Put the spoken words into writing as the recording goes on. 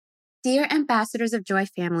Dear Ambassadors of Joy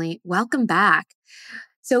family, welcome back.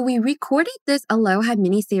 So we recorded this Aloha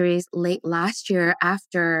miniseries late last year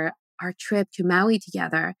after our trip to Maui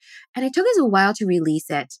together, and it took us a while to release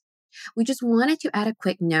it. We just wanted to add a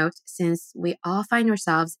quick note since we all find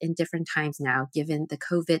ourselves in different times now, given the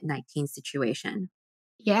COVID-19 situation.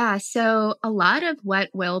 Yeah, so a lot of what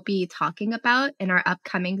we'll be talking about in our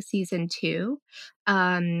upcoming season 2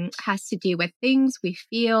 has to do with things we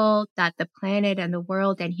feel that the planet and the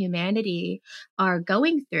world and humanity are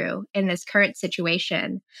going through in this current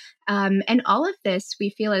situation. And all of this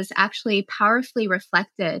we feel is actually powerfully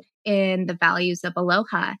reflected in the values of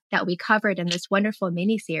Aloha that we covered in this wonderful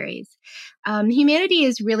mini series. Humanity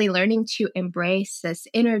is really learning to embrace this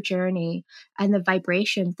inner journey and the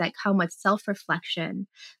vibrations that come with self reflection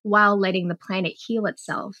while letting the planet heal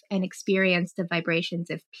itself and experience the vibrations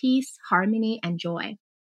of peace, harmony, and joy.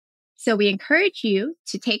 So, we encourage you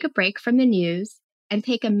to take a break from the news and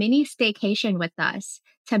take a mini staycation with us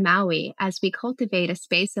to Maui as we cultivate a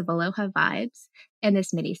space of Aloha vibes in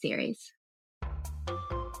this mini series.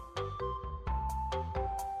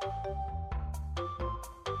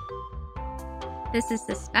 This is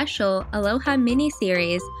the special Aloha mini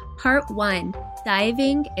series, Part 1,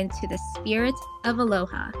 Diving into the Spirit of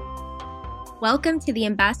Aloha. Welcome to the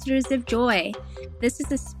Ambassadors of Joy. This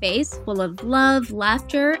is a space full of love,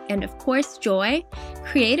 laughter, and of course, joy,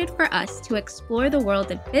 created for us to explore the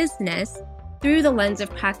world of business through the lens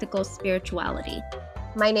of practical spirituality.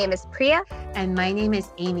 My name is Priya. And my name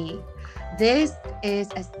is Amy. This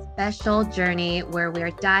is a special journey where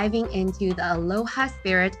we're diving into the Aloha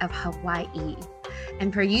spirit of Hawaii.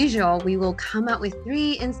 And per usual, we will come up with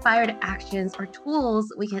 3 inspired actions or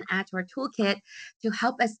tools we can add to our toolkit to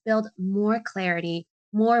help us build more clarity,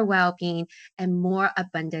 more well-being, and more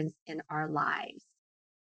abundance in our lives.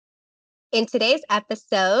 In today's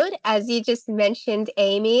episode, as you just mentioned,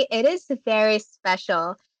 Amy, it is very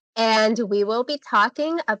special. And we will be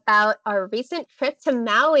talking about our recent trip to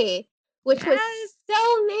Maui, which was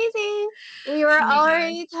so amazing. We were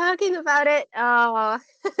already talking about it. Oh,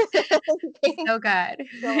 so good.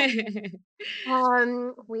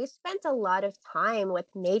 We spent a lot of time with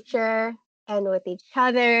nature and with each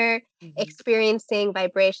other, experiencing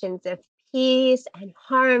vibrations of peace and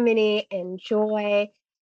harmony and joy.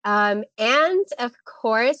 And of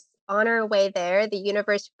course, on our way there, the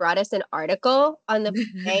universe brought us an article on the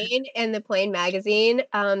plane in the Plane magazine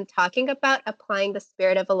talking about applying the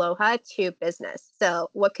spirit of Aloha to business. So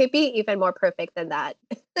what could be even more perfect than that?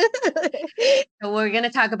 So we're going to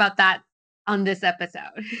talk about that on this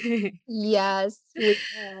episode. Yes, we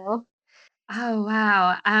will. Oh,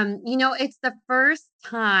 wow. It's the first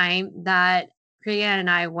time that Priya and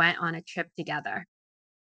I went on a trip together.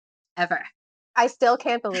 Ever. I still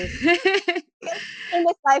can't believe it. In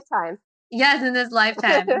this lifetime. Yes, in this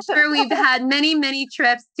lifetime. I'm sure we've had many, many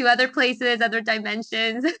trips to other places, other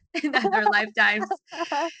dimensions, in other lifetimes.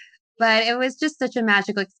 But it was just such a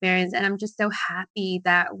magical experience. And I'm just so happy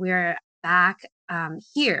that we're back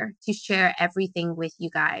here to share everything with you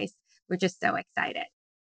guys. We're just so excited.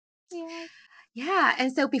 Yeah.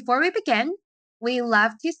 And so before we begin, we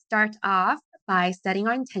love to start off by setting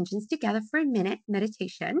our intentions together for a minute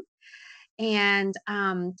meditation. And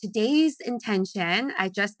today's intention, I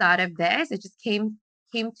just thought of this, it just came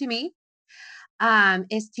to me,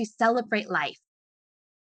 is to celebrate life.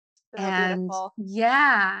 Beautiful.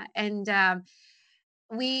 Yeah. And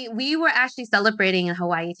we were actually celebrating in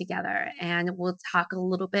Hawaii together, and we'll talk a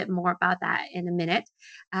little bit more about that in a minute.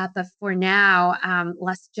 But for now,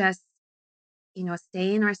 let's just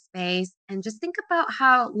stay in our space and just think about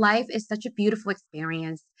how life is such a beautiful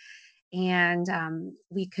experience. And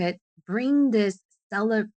we could bring this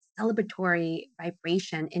celebratory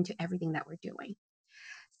vibration into everything that we're doing.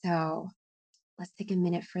 So let's take a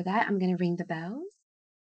minute for that. I'm going to ring the bells.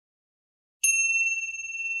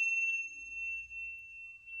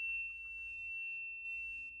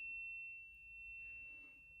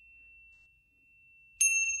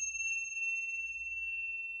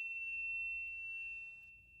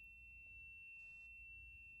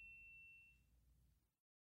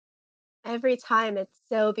 Every time it's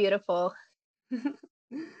so beautiful.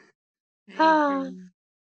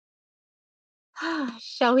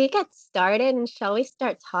 Shall we get started and shall we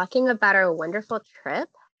start talking about our wonderful trip?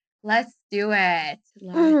 Let's do it.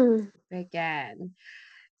 Let's begin.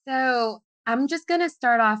 So I'm just going to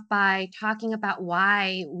start off by talking about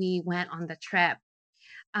why we went on the trip.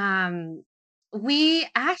 We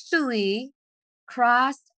actually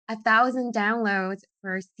crossed 1,000 downloads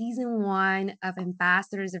for season 1 of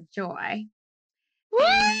Ambassadors of Joy.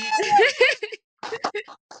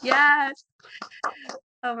 Yes.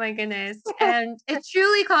 Oh my goodness. And it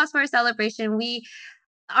truly calls for a celebration.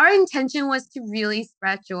 Our intention was to really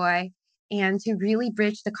spread joy and to really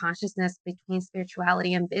bridge the consciousness between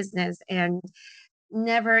spirituality and business. And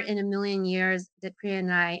never in a million years did Priya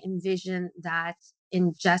and I envision that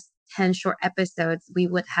in just 10 short episodes, we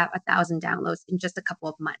would have 1,000 downloads in just a couple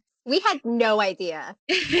of months. We had no idea.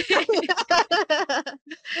 We're just like,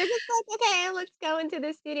 okay, let's go into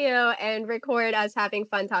the studio and record us having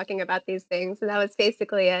fun talking about these things. And that was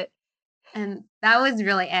basically it. And that was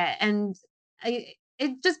really it. And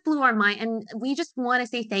it just blew our mind. And we just want to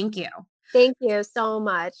say thank you Thank you so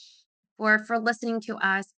much. for listening to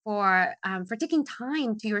us, for taking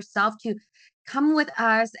time to yourself to come with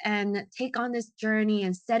us and take on this journey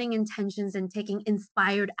and setting intentions and taking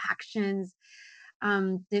inspired actions.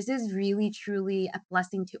 This is really truly a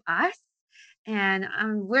blessing to us, and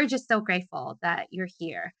we're just so grateful that you're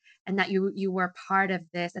here and that you were part of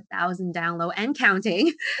this 1,000 download and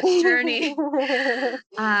counting journey.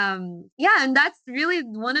 Yeah, and that's really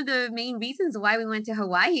one of the main reasons why we went to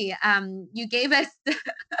Hawaii. You gave us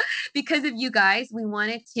because of you guys, we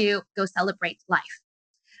wanted to go celebrate life.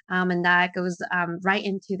 And that goes right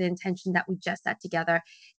into the intention that we just set together,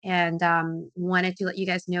 and wanted to let you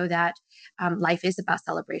guys know that life is about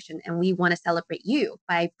celebration, and we want to celebrate you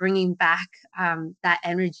by bringing back that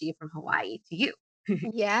energy from Hawaii to you.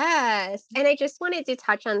 Yes. And I just wanted to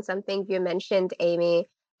touch on something you mentioned, Amy,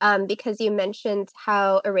 because you mentioned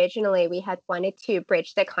how originally we had wanted to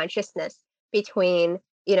bridge the consciousness between,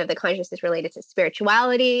 the consciousness related to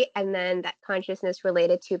spirituality and then that consciousness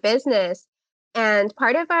related to business. And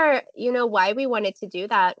part of our, why we wanted to do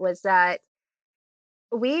that was that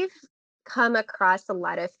we've come across a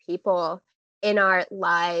lot of people in our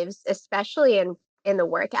lives, especially in the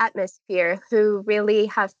work atmosphere, who really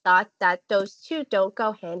have thought that those two don't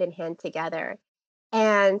go hand in hand together.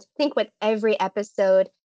 And I think with every episode,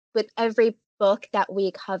 with every book that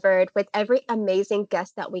we covered, with every amazing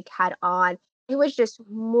guest that we had on, it was just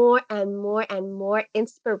more and more and more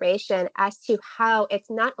inspiration as to how it's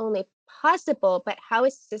not only possible, but how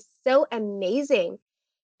it's just so amazing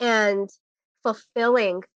and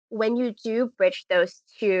fulfilling when you do bridge those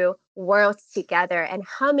two worlds together, and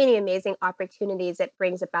how many amazing opportunities it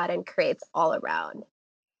brings about and creates all around.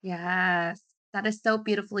 Yes, that is so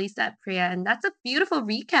beautifully said, Priya. And that's a beautiful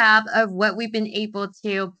recap of what we've been able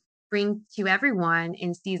to bring to everyone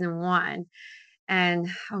in season one. And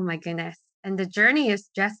oh my goodness. And the journey is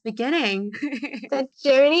just beginning. The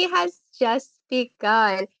journey has just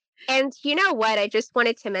begun. And you know what? I just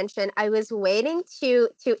wanted to mention I was waiting to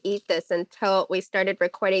eat this until we started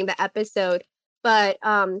recording the episode. But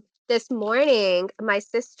this morning my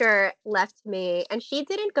sister left me and she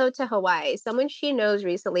didn't go to Hawaii. Someone she knows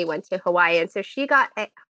recently went to Hawaii. And so she got a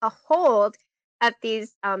hold of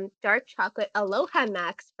these dark chocolate Aloha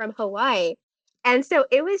Max from Hawaii. And so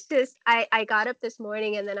it was just I got up this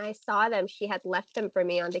morning and then I saw them. She had left them for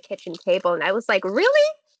me on the kitchen table, and I was like, "Really?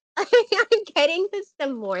 I'm getting this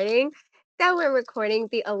the morning that we're recording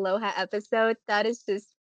the Aloha episode? That is just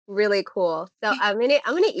really cool." So I'm gonna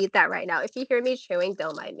eat that right now. If you hear me chewing,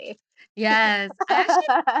 don't mind me. Yes.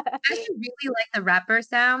 I actually really like the wrapper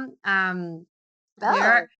sound. There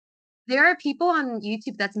Oh, there are people on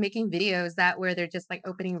YouTube that's making videos that where they're just like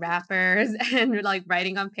opening wrappers and like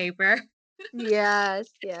writing on paper. yes,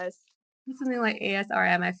 yes. Something like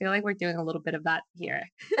ASRM. I feel like we're doing a little bit of that here.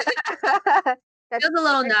 That's Feels a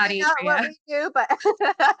little technically naughty, not what Priya. we do, but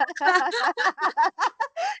that's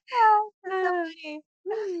so funny.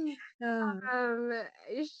 Oh, Um,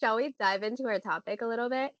 shall we dive into our topic a little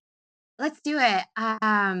bit? let's do it.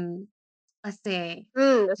 Let's see.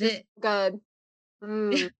 This is The good.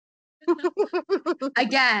 Mm.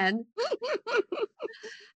 again,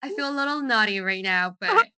 I feel a little naughty right now,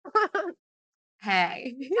 but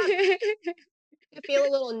hey. I feel a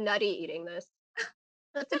little nutty eating this.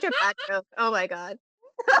 That's such a bad joke. Oh my god.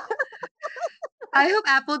 I hope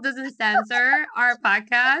Apple doesn't censor our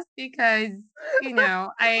podcast because,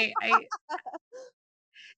 I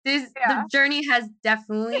this the Yeah. journey has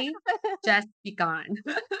definitely just begun.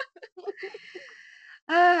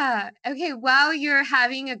 Okay, while you're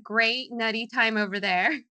having a great nutty time over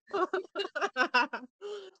there,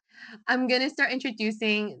 I'm gonna start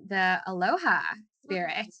introducing the Aloha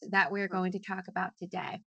spirit that we're going to talk about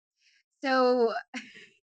today. So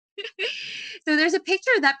so there's a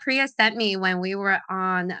picture that Priya sent me when we were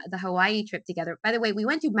on the Hawaii trip together. By the way, we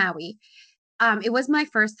went to Maui. It was my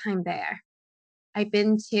first time there. I've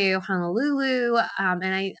been to Honolulu,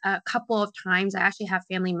 and a couple of times. I actually have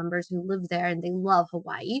family members who live there, and they love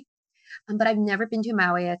Hawaii. But I've never been to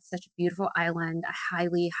Maui. It's such a beautiful island. I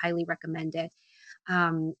highly, highly recommend it.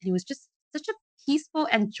 And it was just such a peaceful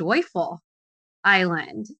and joyful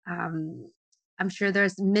island. I'm sure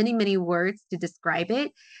there's many, many words to describe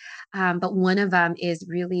it, but one of them is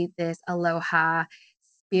really this aloha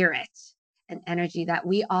spirit and energy that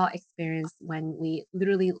we all experience when you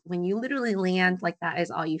literally land like that is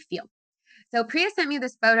all you feel. So Priya sent me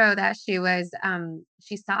this photo that she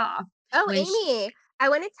saw Oh, when she, Amy, I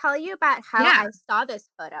want to tell you about how yeah. I saw this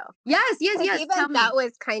photo. Yes, yes, Because yes. even Tell me. that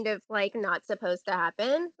was kind of like not supposed to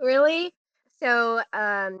happen, really. So,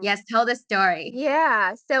 Yes, tell the story.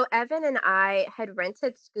 yeah, so Evan and I had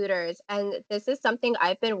rented scooters, and this is something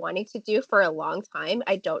I've been wanting to do for a long time.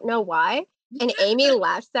 I don't know why. And Amy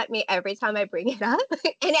laughs at me every time I bring it up,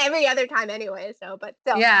 and every other time anyway. So, but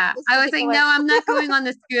still, Yeah. this I was like, particular. no, I'm not going on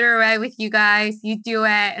the scooter ride with you guys. You do it.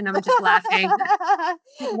 And I'm just laughing.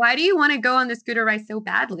 Like, why do you want to go on the scooter ride so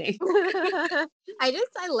badly?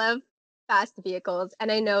 I love fast vehicles,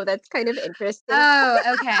 and I know that's kind of interesting. Oh,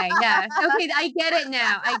 okay. Yes. Okay. I get it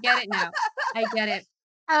now. I get it now. I get it.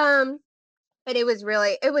 Um, but it was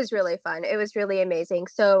really fun. It was really amazing.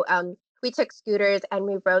 So we took scooters and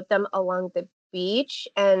we rode them along the beach,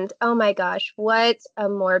 and oh my gosh, what a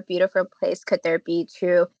more beautiful place could there be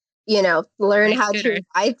to, learn Ride how to scooters.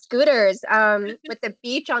 ride scooters, with the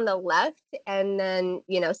beach on the left, and then,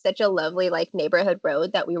 such a lovely like neighborhood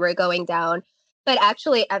road that we were going down. But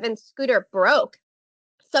actually Evan's scooter broke.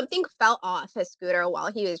 Something fell off his scooter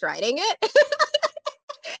while he was riding it.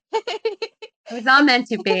 It was all meant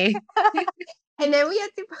to be. And then we had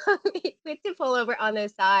to we had to pull over on the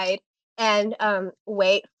side and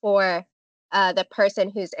wait for the person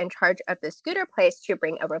who's in charge of the scooter place to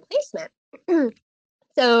bring a replacement.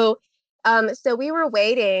 So so we were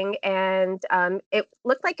waiting, and it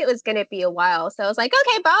looked like it was going to be a while. So I was like,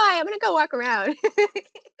 okay, bye, I'm going to go walk around.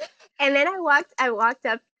 And then I walked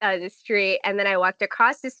up the street, and then I walked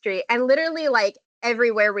across the street, and literally like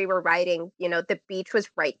everywhere we were riding, the beach was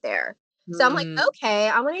right there. So I'm like, Mm. okay,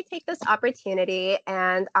 I'm going to take this opportunity,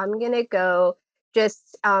 and I'm going to go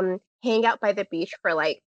just hang out by the beach for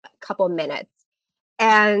like a couple minutes.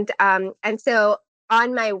 And so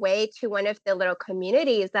on my way to one of the little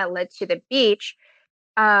communities that led to the beach,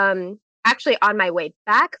 actually on my way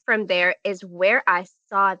back from there is where I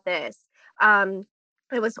saw this. Um,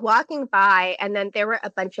 I was walking by, and then there were a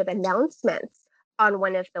bunch of announcements on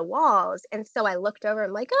one of the walls. And so I looked over,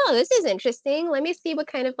 I'm like, oh, this is interesting. Let me see what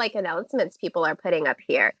kind of like announcements people are putting up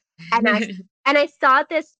here. And I and I saw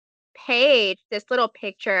this page, this little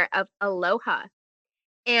picture of Aloha,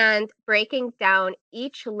 and breaking down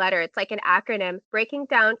each letter. It's like an acronym, breaking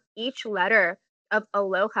down each letter of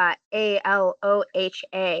Aloha, Aloha,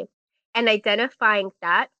 and identifying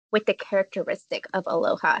that with the characteristic of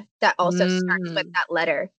Aloha that also starts with Mm. that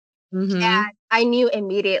letter. Hmm. And I knew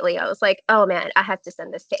immediately. I was like, oh man, I have to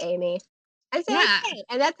send this to Amy. I said, Yeah. okay.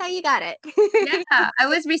 And that's how you got Yeah, it. I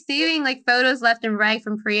was receiving like photos left and right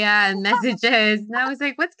from Priya and messages, and I was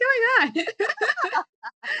like, "What's going on?"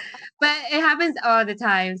 But it happens all the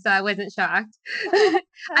time, so I wasn't shocked. I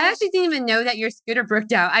actually didn't even know that your scooter broke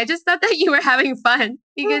down. I just thought that you were having fun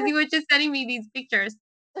because you were just sending me these pictures.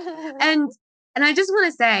 And and I just want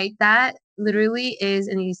to say that literally is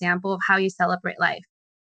an example of how you celebrate life,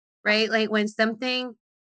 right? Like when something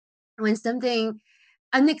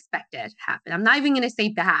unexpected happened. I'm not even gonna say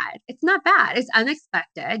bad. It's not bad. It's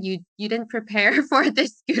unexpected. You didn't prepare for the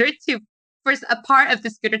scooter to for a part of the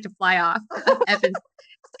scooter to fly off of Evan's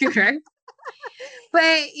scooter.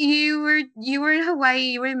 But you were in Hawaii,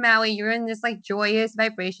 you were in Maui, you were in this like joyous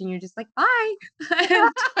vibration. You're just like, bye.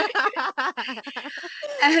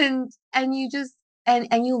 and and you just and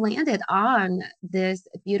you landed on this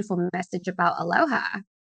beautiful message about aloha.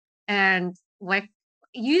 And like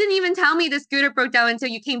you didn't even tell me the scooter broke down until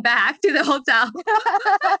you came back to the hotel.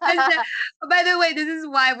 I said, oh, by the way, this is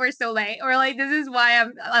why we're so late, or like this is why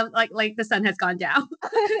I'm like the sun has gone down.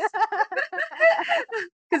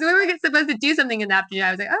 Because we were supposed to do something in the afternoon.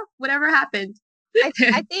 I was like, oh, whatever happened. I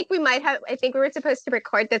think we were supposed to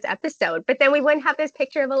record this episode, but then we wouldn't have this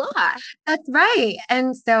picture of Aloha. That's right.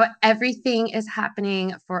 And so everything is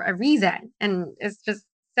happening for a reason, and it's just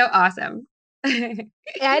so awesome.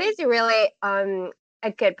 That is really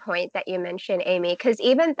a good point that you mentioned, Amy, because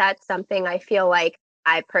even that's something I feel like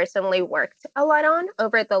I personally worked a lot on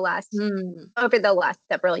Mm. over the last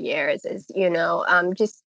several years is,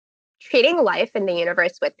 just treating life and the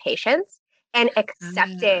universe with patience and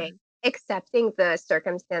Ah. accepting the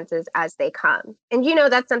circumstances as they come. And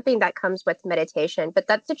that's something that comes with meditation, but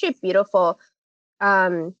that's such a beautiful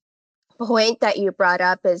um point that you brought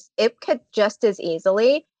up is it could just as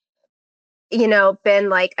easily been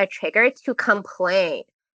like a trigger to complain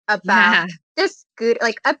about Yeah. the scooter,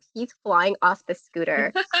 like a piece flying off the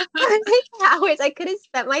scooter. Like hours. I could have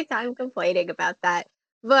spent my time complaining about that.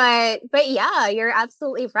 But yeah, you're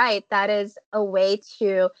absolutely right. That is a way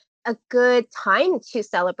to a good time to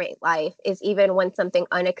celebrate life is even when something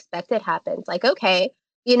unexpected happens. Like, okay,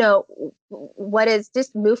 what is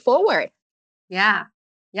just move forward. Yeah.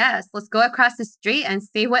 Yes. Let's go across the street and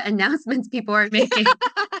see what announcements people are making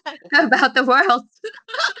about the world.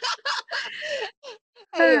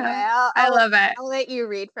 Anyway, I'll, I I'll love it. I'll let you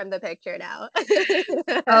read from the picture now.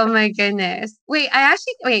 Oh my goodness. Wait, I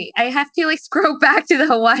have to like scroll back to the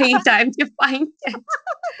Hawaii time to find it.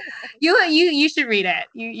 You should read it.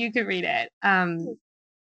 You could read it.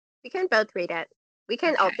 We can both read it. We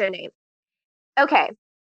can Okay. alternate. Okay,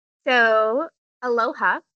 so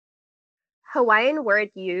aloha, Hawaiian word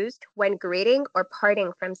used when greeting or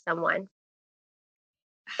parting from someone.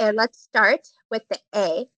 And let's start with the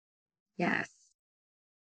A. Yes.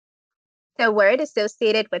 The word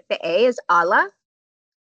associated with the A is ala,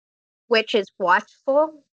 which is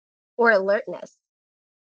watchful or alertness.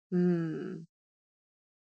 Mm.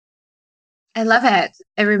 I love it.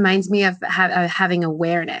 It reminds me of having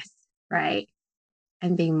awareness, right?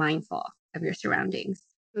 And being mindful of your surroundings.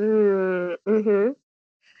 Mm-hmm.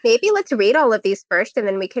 Maybe let's read all of these first and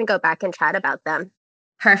then we can go back and chat about them.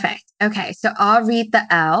 Perfect. Okay, so I'll read the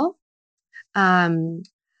L. Um,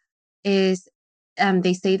 is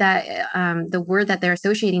They say that the word that they're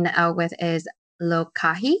associating the L with is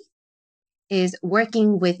lokahi, is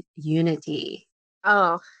working with unity.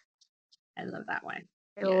 Oh, I love that one.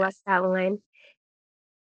 I love Yes. that one.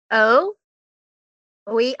 O,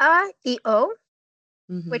 oia, eo,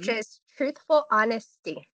 which Mm-hmm. is truthful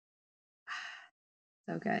honesty.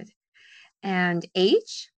 So good. And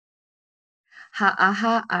H,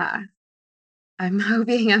 ha'aha'a. I'm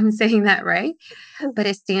hoping I'm saying that right, but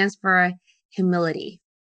it stands for humility.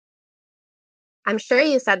 I'm sure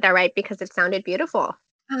you said that right because it sounded beautiful.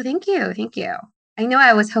 Oh, thank you. Thank you. I know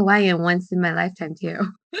I was Hawaiian once in my lifetime too.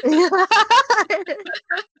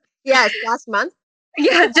 Yes, last month.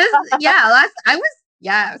 Last I was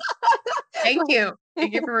yes. Thank you.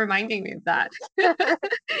 Thank you for reminding me of that.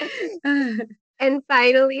 And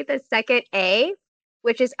finally, the second A,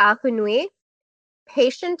 which is ahunui,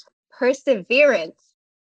 patient perseverance.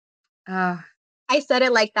 uh, I said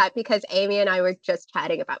it like that because Amy and I were just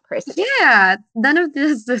chatting about perseverance. yeah, none of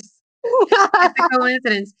this is it's a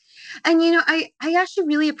coincidence. And I actually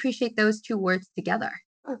really appreciate those two words together.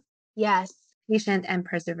 Yes. Patient and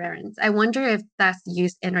perseverance. I wonder if that's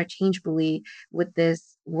used interchangeably with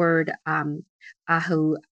this word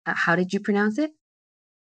ahu. How did you pronounce it?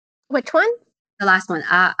 Which one? The last one,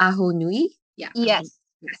 aho nui. Yeah, Yes.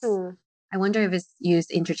 yes. Hmm. I wonder if it's used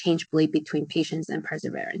interchangeably between patience and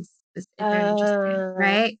perseverance. It's very interesting, Uh,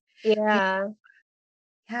 right? Yeah. yeah.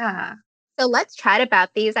 Yeah. So let's chat about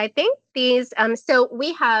these. I think these, so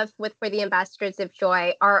we have with for the ambassadors of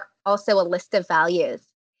joy are also a list of values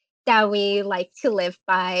that we like to live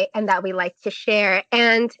by and that we like to share.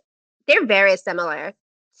 And they're very similar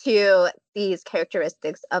to these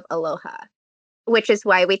characteristics of aloha, which is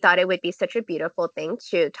why we thought it would be such a beautiful thing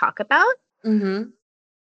to talk about. Mm-hmm.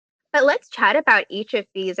 But let's chat about each of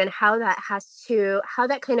these and how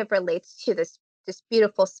that kind of relates to this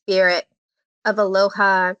beautiful spirit of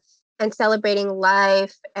aloha and celebrating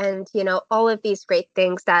life and all of these great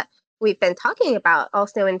things that we've been talking about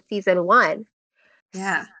also in season 1.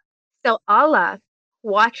 Yeah. So ala,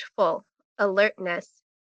 watchful, alertness.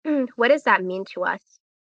 What does that mean to us?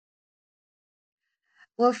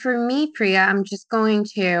 Well, for me, Priya, I'm just gonna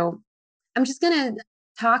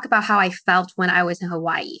talk about how I felt when I was in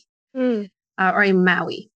Hawaii Mm, or in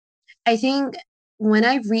Maui. I think when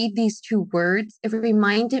I read these two words, it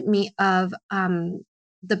reminded me of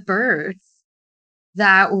the birds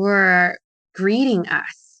that were greeting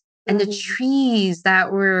us and the mhm. trees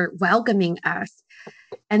that were welcoming us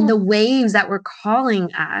and the waves that were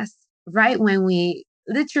calling us right when we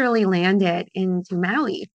literally landed into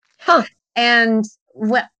Maui. Huh. And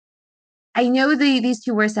what I know these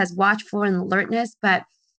two words as watchful and alertness, but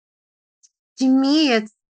to me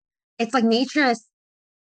it's like nature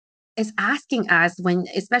is asking us when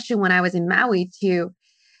especially when I was in Maui to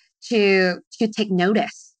take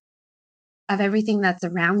notice of everything that's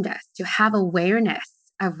around us, to have awareness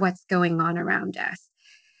of what's going on around us.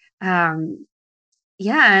 Um,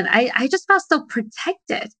 yeah, and I just felt so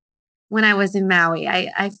protected when I was in Maui.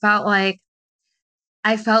 I felt like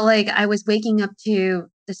I was waking up to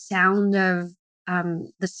the sound of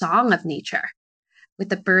the song of nature with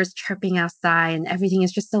the birds chirping outside and everything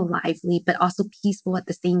is just so lively but also peaceful at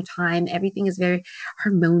the same time. Everything is very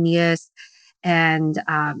harmonious and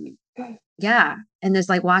Yeah. And this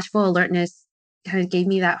like watchful alertness kind of gave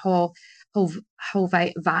me that whole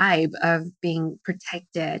vibe of being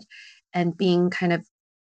protected and being kind of,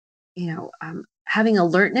 having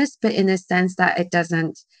alertness, but in a sense that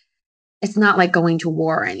it's not like going to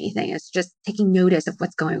war or anything. It's just taking notice of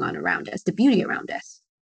what's going on around us, the beauty around us.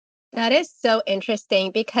 That is so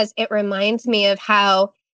interesting because it reminds me of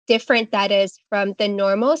how different that is from the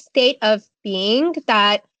normal state of being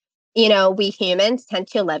that, we humans tend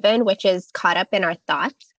to live in, which is caught up in our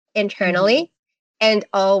thoughts Mm-hmm. internally and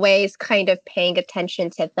always kind of paying attention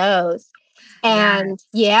to those. Yes. And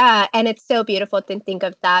yeah, and it's so beautiful to think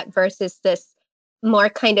of that versus this more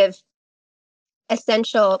kind of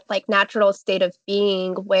essential, like natural state of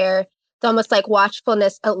being where it's almost like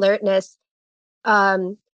watchfulness, alertness,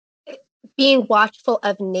 um, being watchful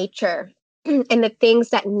of nature and the things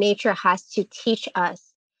that nature has to teach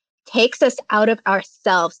us takes us out of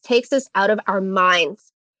ourselves, takes us out of our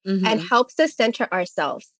minds, and Mm-hmm. helps us center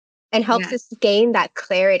ourselves and helps Yes. us gain that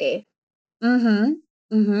clarity. Mm-hmm.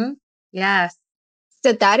 Mm-hmm. Yes.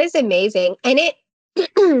 So that is amazing. And it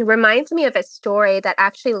reminds me of a story that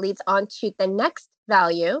actually leads on to the next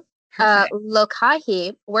value, Perfect.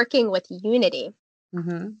 Lokahi, working with unity.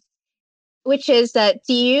 Mm-hmm. Which is that,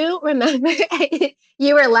 do you remember?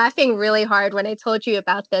 You were laughing really hard when I told you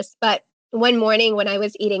about this, but one morning when I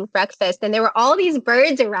was eating breakfast and there were all these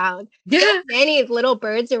birds around, so Yeah. many little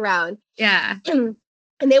birds around, Yeah. and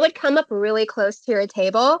they would come up really close to your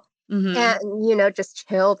table Mm-hmm. and, just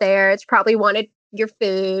chill there. It's probably wanted your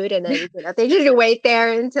food. And then, they just wait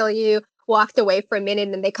there until you walked away for a minute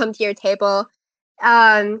and they come to your table.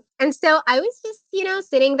 And so I was just,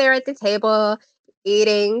 sitting there at the table,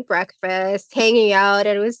 eating breakfast, hanging out,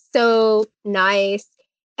 and it was so nice.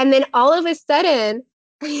 And then all of a sudden,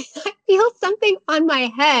 I feel something on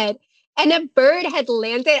my head, and a bird had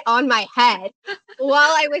landed on my head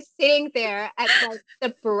while I was sitting there at like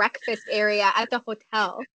the breakfast area at the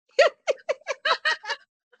hotel.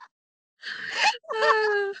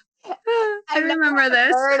 I I've never remember had a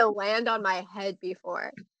this. bird land on my head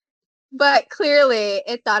before. But clearly,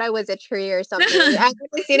 it thought I was a tree or something, and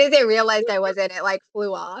as soon as it realized I wasn't, it, like,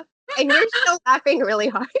 flew off, and you're still laughing really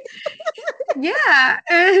hard. Yeah.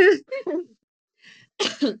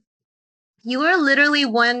 You are literally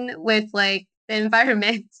one with like the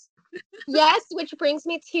environment. Yes, which brings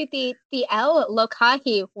me to the L,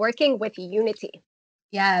 Lokahi, working with unity.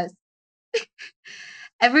 Yes.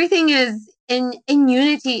 Everything is in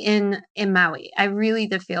unity in Maui. I really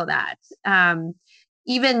did feel that.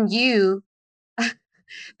 Even you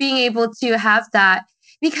being able to have that,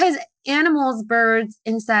 because animals, birds,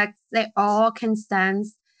 insects, they all can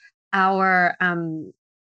sense our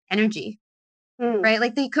energy, Mm. right?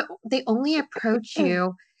 Like they only approach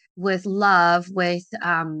you with love,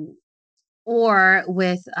 or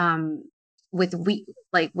with we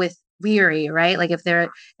like with weary, right? Like if they're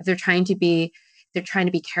trying to be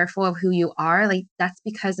careful of who you are, like that's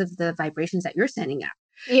because of the vibrations that you're sending out.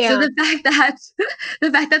 So Yeah.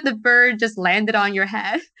 the fact that the bird just landed on your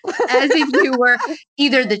head as if you were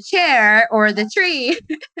either the chair or the tree,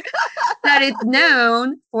 that it's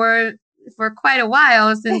known for quite a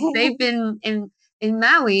while, since they've been in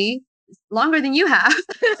Maui longer than you have.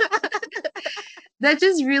 That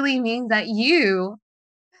just really means that you,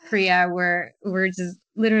 Priya, were just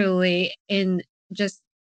literally in just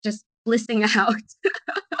blissing out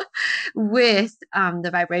with the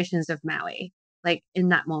vibrations of Maui, like in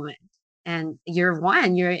that moment. And you're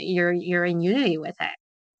one. You're in unity with it.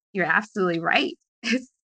 You're absolutely right. It's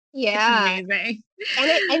Yeah. amazing.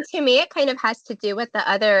 And to me, it kind of has to do with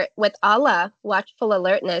with Allah, watchful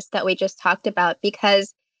alertness that we just talked about,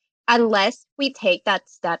 because unless we take that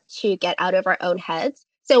step to get out of our own heads.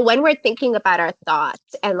 So when we're thinking about our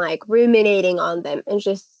thoughts and like ruminating on them and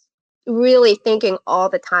just really thinking all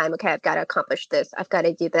the time, okay, I've got to accomplish this. I've got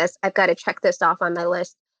to do this. I've got to check this off on my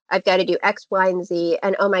list. I've got to do X, Y, and Z.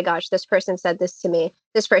 And oh my gosh, this person said this to me.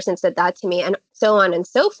 This person said that to me, and so on and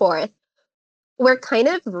so forth. We're kind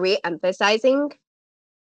of re emphasizing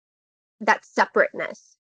that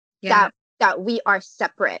separateness, Yeah. that we are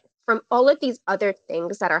separate from all of these other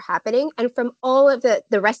things that are happening and from all of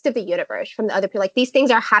the rest of the universe, from the other people. Like, these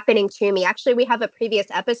things are happening to me. Actually, we have a previous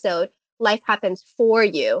episode, life happens for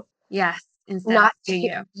you, Yes. Instead of not to to. you.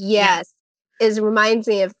 Yes. Yes, is reminds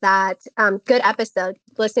me of that. Good episode,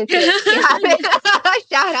 listen to it if you haven't.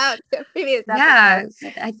 Shout out to a previous Yeah,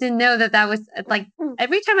 episode. I didn't know that was like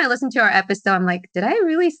every time I listen to our episode, I'm like, did I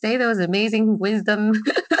really say those amazing wisdom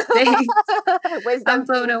things? I'm Wisdom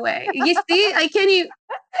blown teeth. away. You see, I can't even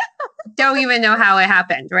don't even know how it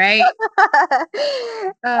happened, right?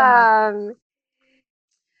 Uh, um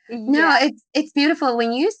No, Yeah. it's beautiful.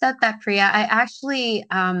 When you said that, Priya, I actually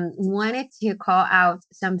wanted to call out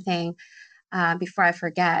something before I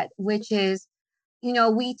forget, which is,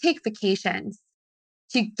 we take vacations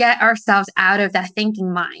to get ourselves out of that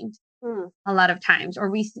thinking mind Mm, a lot of times, or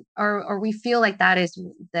we feel like that is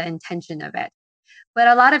the intention of it. But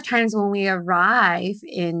a lot of times when we arrive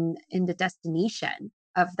in the destination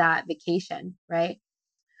of that vacation, right?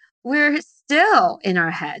 We're still in our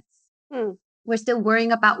heads. mm, We're still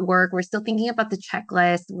worrying about work. We're still thinking about the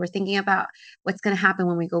checklist. We're thinking about what's going to happen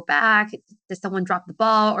when we go back. Does someone drop the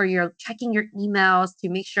ball? Or you're checking your emails to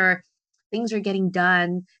make sure things are getting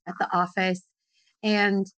done at the office.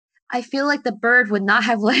 And I feel like the bird would not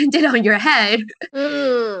have landed on your head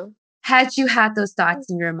mm, had you had those thoughts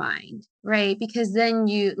in your mind, right? Because then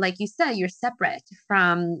you, like you said, you're separate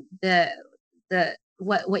from the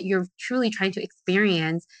what you're truly trying to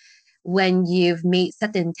experience when you've made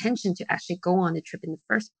set the intention to actually go on the trip in the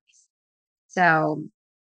first place. So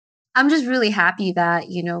I'm just really happy that,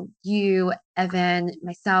 you, Evan,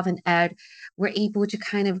 myself, and Ed were able to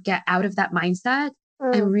kind of get out of that mindset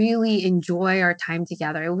and mm. really enjoy our time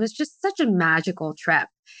together. It was just such a magical trip.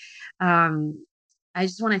 Um, I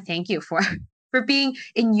just want to thank you for for being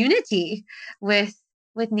in unity with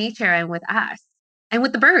with nature and with us and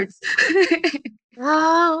with the birds.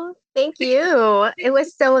 Oh, thank you. It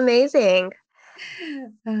was so amazing.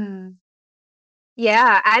 Uh,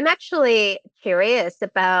 Yeah, I'm actually curious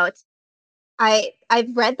about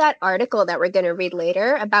I've read that article that we're going to read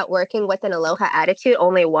later about working with an aloha attitude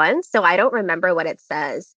only once, so I don't remember what it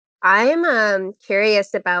says. I'm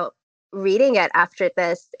curious about reading it after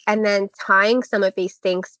this and then tying some of these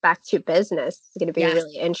things back to business. It's going to be yes,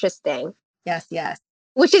 really interesting. yes, yes.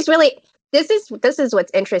 Which is really this is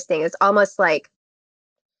what's interesting. It's almost like,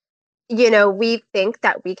 we think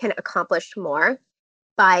that we can accomplish more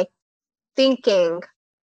by thinking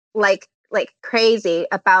like crazy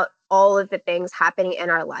about all of the things happening in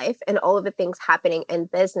our life and all of the things happening in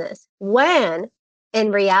business, when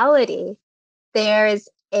in reality there's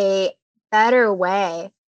a better way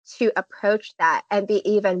to approach that and be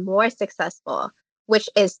even more successful, which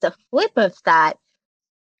is the flip of that,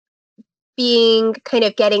 being kind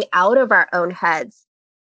of getting out of our own heads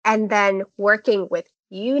and then working with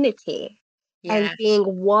unity and Yes. being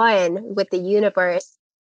one with the universe,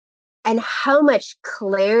 and how much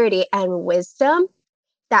clarity and wisdom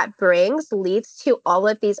that brings leads to all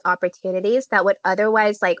of these opportunities that would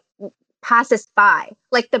otherwise pass us by.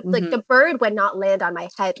 Like the Mhm. bird would not land on my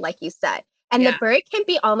head, like you said. And the Yeah. bird can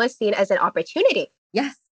be almost seen as an opportunity.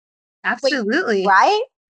 Yes. Like, Absolutely. right?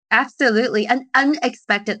 Absolutely. An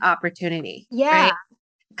unexpected opportunity, right? Yeah.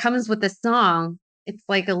 Comes with a song. It's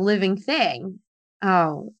like a living thing.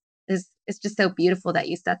 Oh, it's just so beautiful that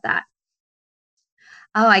you said that.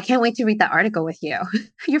 Oh, I can't wait to read that article with you.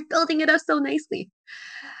 You're building it up so nicely.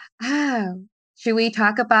 Oh, should we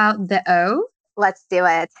talk about the O? Let's do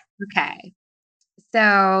it. Okay.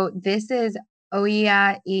 So this is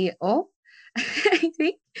Oia E O, I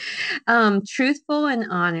think. Truthful and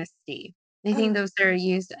honesty. I think those are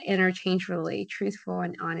used interchangeably, truthful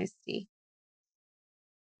and honesty.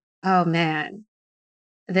 Oh man,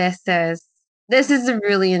 this is this is a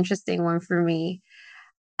really interesting one for me.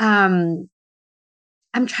 Um,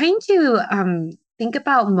 I'm trying to think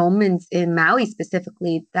about moments in Maui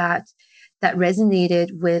specifically that resonated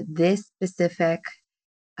with this specific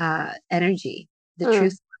energy, the Mm,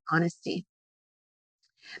 truth and honesty.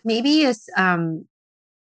 Maybe it's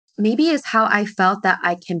maybe it's how I felt that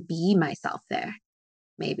I can be myself there.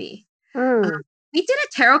 Maybe mm. we did a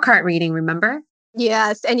tarot card reading. Remember?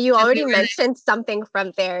 Yes, and you And we already were like, mentioned something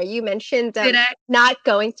from there. You mentioned did I? not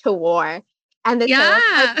going to war, and the tarot card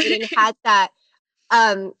Yeah, reading had that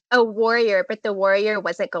a warrior, but the warrior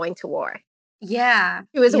wasn't going to war. yeah,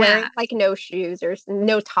 He was yeah. wearing like no shoes or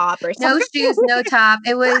no top or No something. shoes, no top.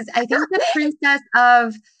 It was, I think, the Princess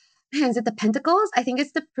of, man, is it the Pentacles? I think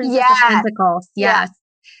it's the Princess of Yeah, Pentacles. yeah. Yes.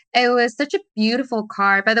 It was such a beautiful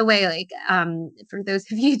card. By the way, like for those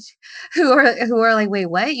of you who are like, wait,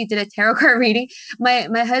 what? You did a tarot card reading? My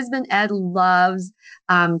husband Ed loves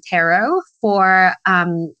tarot for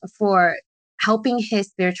helping his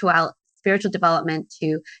spiritual development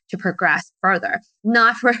to progress further.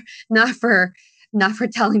 Not for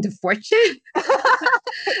telling the fortune, as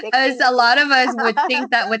Predicting the a lot of us would future.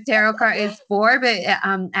 think that what tarot card is for, but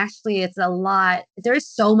actually it's a lot. There is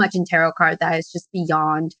so much in tarot card that is just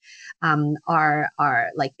beyond our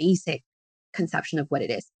like basic conception of what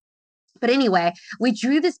it is. But anyway, we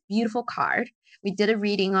drew this beautiful card. We did a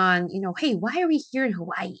reading on, hey, why are we here in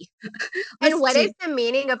Hawaii? And Let's what is do. the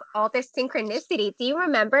meaning of all this synchronicity? Do you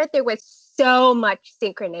remember there was so much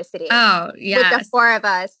synchronicity Oh with the yes, four of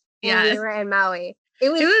us? when we Yes. were in Maui. It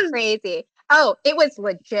It was was crazy. Oh, it was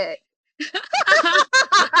legit.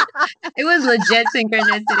 it was legit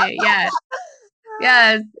synchronicity. Yes.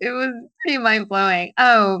 Yes, it was pretty mind blowing.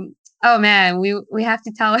 Oh man, we have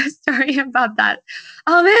to tell a story about that.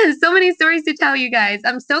 Oh man, so many stories to tell you guys.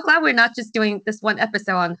 I'm so glad we're not just doing this one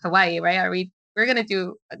episode on Hawaii, right? We're gonna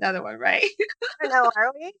do another one, right? I don't know,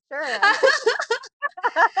 are we? Sure.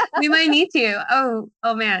 We might need to.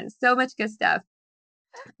 Oh man, so much good stuff.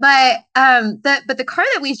 But the card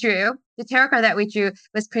that we drew, the tarot card that we drew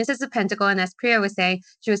was Princess of Pentacle, and as Priya was saying,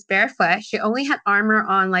 she was barefoot. She only had armor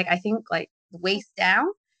on, like I think like the waist down,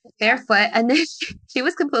 Yeah. barefoot, and then she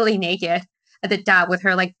was completely naked at the top with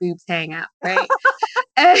her like boobs hanging out, right?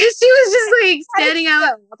 And she was just like Kind of standing out.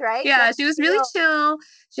 chilled, right? Yeah, Just she was really chill. chill.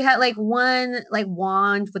 She had like one like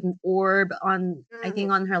wand with an orb on, I think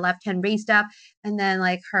Mm. on her left hand raised up, and then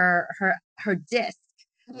like her disc,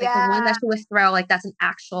 like the one Yeah. that she would throw, like that's an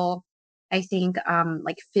actual, I think,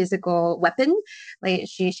 like physical weapon. Like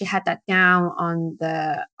she had that down on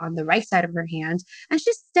the right side of her hand, and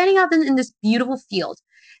she's standing out in this beautiful field,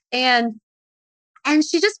 and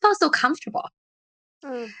she just felt so comfortable.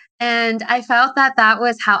 Mm. And I felt that that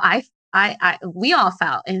was how we all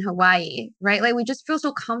felt in Hawaii, right? Like we just feel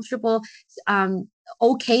so comfortable, um,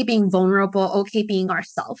 okay being vulnerable, okay being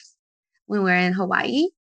ourselves when we're in Hawaii.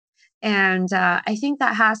 And I think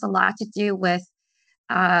that has a lot to do with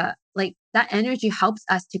like that energy helps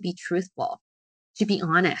us to be truthful, to be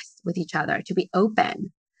honest with each other, to be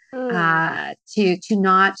open, Mm. to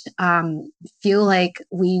not feel like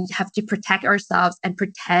we have to protect ourselves and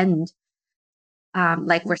pretend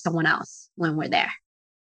like we're someone else when we're there.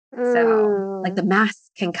 So, like Mm. the mask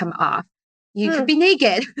can come off. You could Mm. be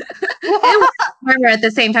naked and armor at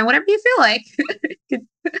the same time, whatever you feel like.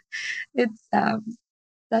 It's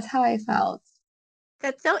that's how I felt.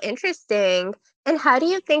 That's so interesting. And how do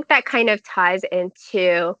you think that kind of ties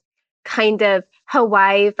into kind of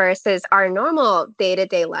Hawaii versus our normal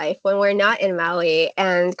day-to-day life when we're not in Maui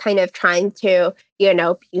and kind of trying to,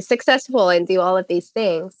 be successful and do all of these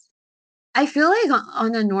things? I feel like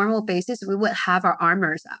on a normal basis, we would have our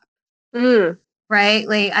armors up, Mm. right?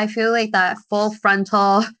 Like I feel like that full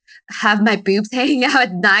frontal, have my boobs hanging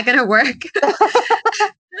out, not gonna work.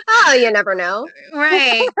 Oh, you never know.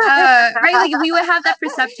 Right. Right. Like we would have that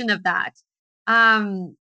perception of that.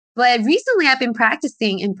 Um, but recently I've been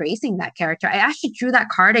practicing embracing that character. I actually drew that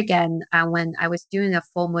card again when I was doing a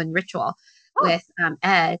full moon ritual Oh, with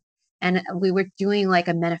Ed, and we were doing like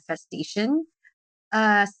a manifestation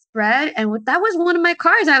spread, and that was one of my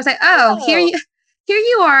cards. I was like, oh, oh. here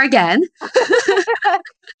you are again.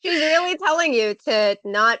 She's really telling you to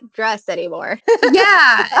not dress anymore.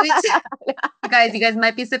 Yeah, you guys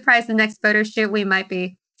might be surprised. The next photo shoot, we might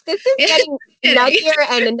be. This is getting nuttier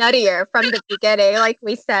and nuttier from the beginning, like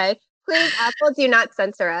we said. Please, Apple, do not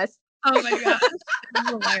censor us. Oh my gosh, this is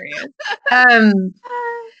hilarious. Um,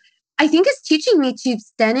 I think it's teaching me to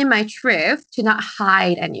stand in my truth, to not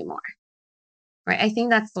hide anymore. Right? I think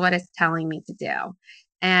that's what it's telling me to do.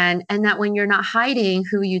 And that when you're not hiding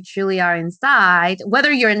who you truly are inside,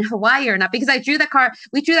 whether you're in Hawaii or not, because we drew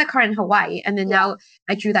that card in Hawaii, and then Yeah. now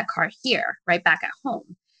I drew that card here, right back at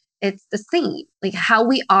home. It's the same, like how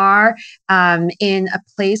we are in a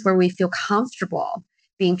place where we feel comfortable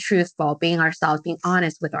being truthful, being ourselves, being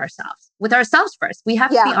honest with ourselves first. We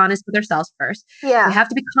have to be Yeah. honest with ourselves first. We Yeah. have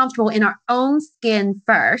to be comfortable in our own skin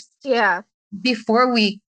first Yeah. before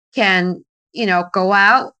we can, go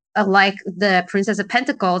out like the Princess of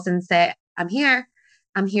Pentacles and say, I'm here.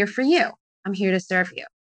 I'm here for you. I'm here to serve you.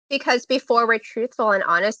 Because before we're truthful and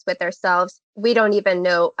honest with ourselves, we don't even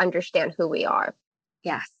understand who we are.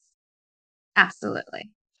 Yes,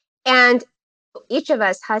 absolutely. And each of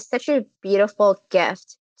us has such a beautiful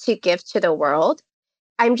gift to give to the world.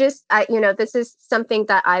 This is something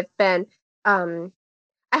that um,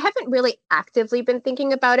 I haven't really actively been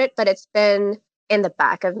thinking about it, but it's been in the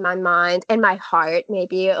back of my mind and my heart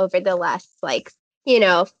maybe over the last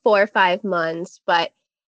 4 or 5 months. But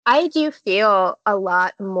I do feel a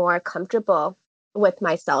lot more comfortable with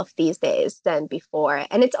myself these days than before.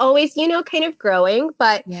 And it's always, kind of growing,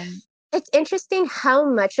 but Yeah. it's interesting how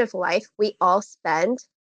much of life we all spend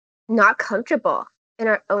not comfortable in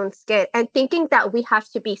our own skin and thinking that we have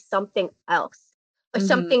to be something else or Hmm.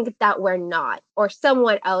 something that we're not or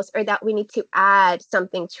someone else or that we need to add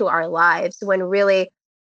something to our lives when really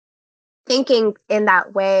thinking in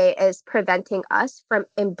that way is preventing us from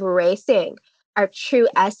embracing our true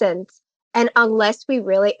essence. And unless we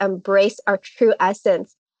really embrace our true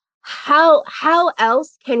essence, how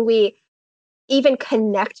else can we even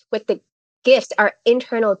connect with the gifts, our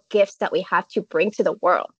internal gifts that we have to bring to the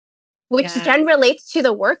world? which Yeah. then relates to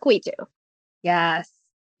the work we do Yes.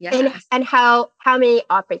 and Yes. how many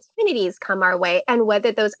opportunities come our way and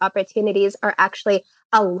whether those opportunities are actually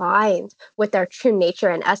aligned with our true nature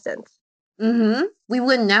and essence. We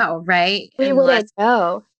wouldn't know, right? We wouldn't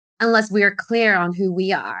know. Unless we're clear on who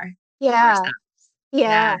we are for Yeah. ourselves.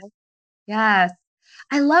 Yeah. Yes. Yes.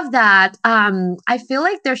 I love that. I feel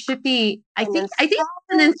like there should be, And I think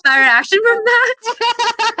an inspired action from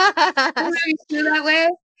that. then Maybe feel that way.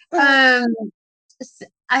 Um, s-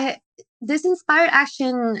 I this inspired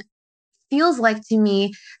action feels like to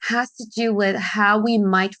me has to do with how we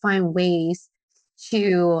might find ways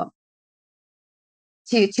to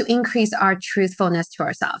to increase our truthfulness to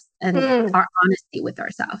ourselves and Mm, our honesty with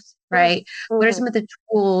ourselves, mm, right? What are mm, some of the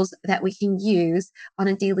tools that we can use on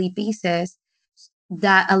a daily basis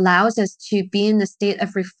that allows us to be in the state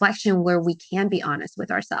of reflection where we can be honest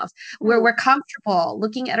with ourselves, where mm. we're comfortable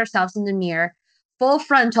looking at ourselves in the mirror, full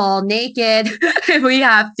frontal, naked, if we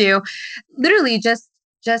have to, literally just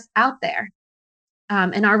out there.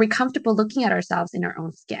 And are we comfortable looking at ourselves in our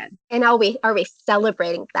own skin? And are we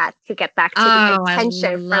celebrating that to get back to the Oh, I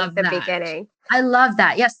intention from love the that. beginning? I love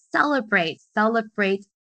that. Yes, celebrate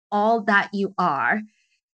all that you are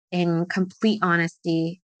in complete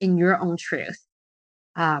honesty in your own truth,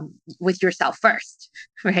 with yourself first,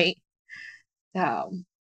 right? So,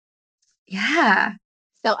 yeah,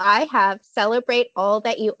 So I have celebrate all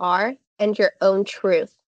that you are and your own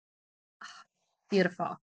truth.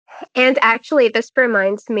 beautiful. And actually, this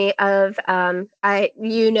reminds me of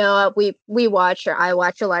we watch or I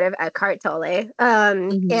watch a lot of Eckhart Tolle,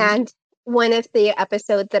 Mhm. and one of the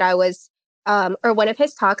episodes that I was or one of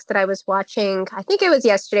his talks that I was watching, I think it was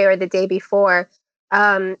yesterday or the day before,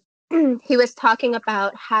 um, he was talking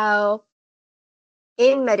about how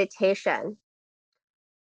in meditation,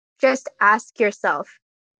 just ask yourself,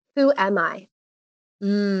 who am I?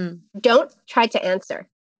 Mm, Don't try to answer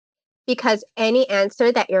because any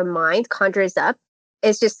answer that your mind conjures up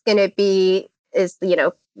is just going to be is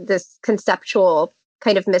this conceptual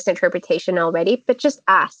kind of misinterpretation already, but just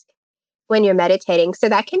ask when you're meditating. So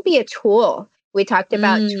that can be a tool. We talked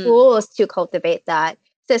about mm. tools to cultivate that.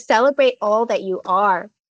 So celebrate all that you are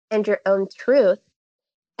and your own truth.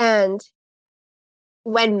 And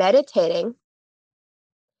when meditating,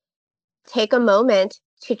 take a moment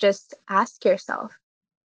to just ask yourself,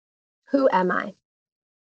 who am I?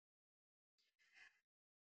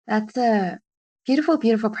 That's a beautiful,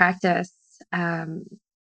 beautiful practice. I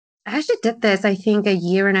actually did this, I think, a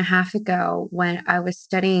year and a half ago when I was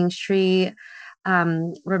studying Sri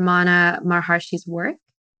Ramana Maharshi's work.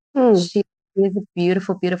 Hmm. She is a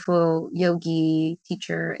beautiful, beautiful yogi,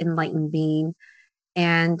 teacher, enlightened being.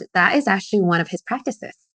 And that is actually one of his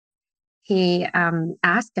practices. He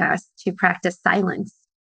asked us to practice silence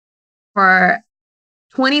for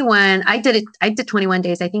 21. I did 21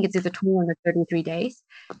 days. I think it's either 21 or 33 days.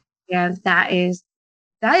 And that is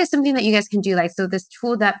something that you guys can do. Like, so this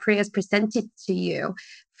tool that Priya has presented to you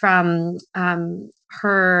from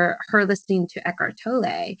her listening to Eckhart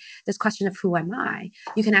Tolle, this question of who am I,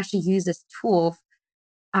 you can actually use this tool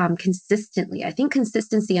consistently. I think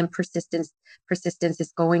consistency and persistence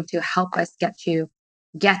is going to help us get to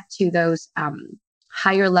those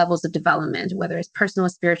higher levels of development, whether it's personal,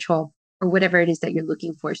 spiritual, or whatever it is that you're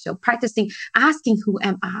looking for. So practicing asking who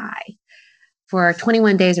am I for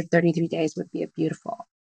 21 days or 33 days would be a beautiful,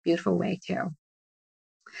 beautiful way to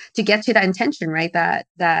get to that intention, right? That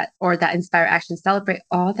inspire action. Celebrate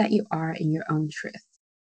all that you are in your own truth.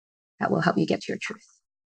 That will help you get to your truth.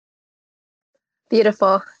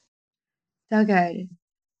 Beautiful. So good.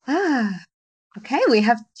 Ah, okay. We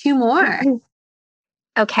have two more.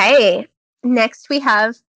 Okay. Next we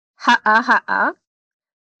have ha'a ha'a,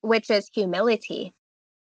 which is humility.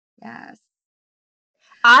 Yes.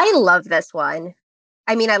 I love this one.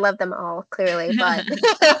 I mean, I love them all clearly, but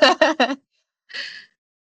Yeah.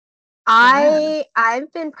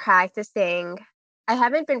 I've been practicing. I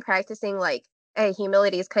haven't been practicing like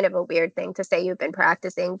humility is kind of a weird thing to say you've been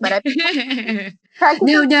practicing, but I've been No,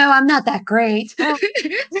 practicing no, I'm not that great.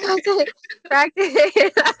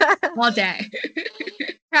 practicing All day.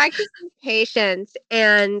 practicing patience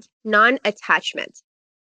and non-attachment.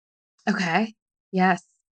 Okay. Yes.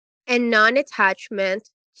 And non-attachment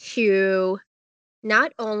to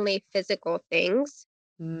not only physical things,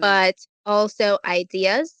 Mm, but also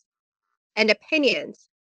ideas and opinions.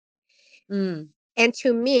 mm, And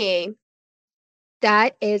to me,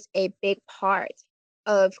 that is a big part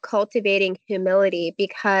of cultivating humility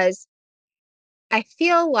because I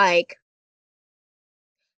feel like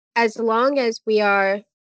as long as we are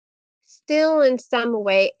still in some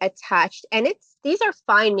way attached, and these are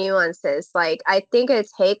fine nuances. Like, I think it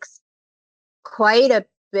takes quite a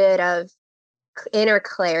bit of inner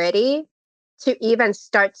clarity to even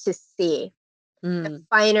start to see the Mm.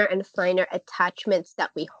 finer and finer attachments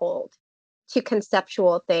that we hold to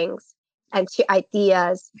conceptual things and to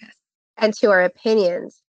ideas Yes. and to our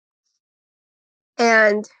opinions.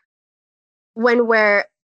 And when we're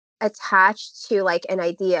attached to like an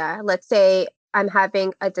idea, let's say I'm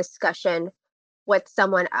having a discussion with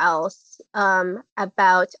someone else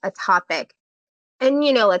about a topic. And,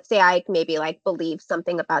 let's say I maybe like believe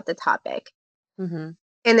something about the topic. Mhm.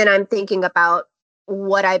 And then I'm thinking about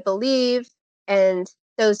what I believe and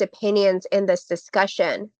those opinions in this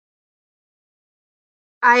discussion.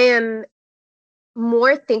 I am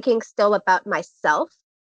more thinking still about myself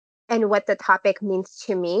and what the topic means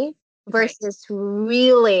to me Right. versus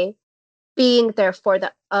really being there for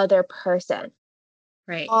the other person.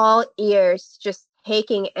 Right. All ears, just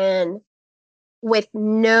taking in with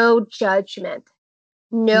no judgment,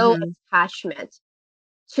 no Mhm. attachment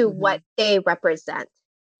to what Mhm. they represent.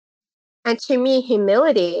 And to me,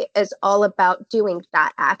 humility is all about doing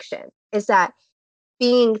that action, is that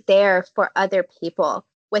being there for other people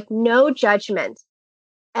with no judgment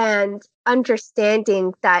and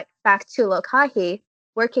understanding that back to Lokahi,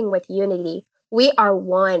 working with unity, we are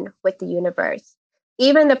one with the universe.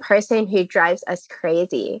 Even the person who drives us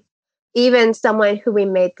crazy, even someone who we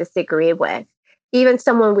may disagree with, even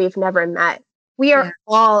someone we've never met, we Yeah. are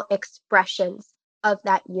all expressions of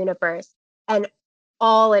that universe and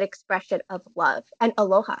all an expression of love and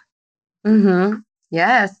aloha. Mhm.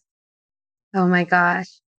 Yes. Oh my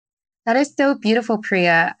gosh. That is so beautiful,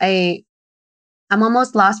 Priya. I'm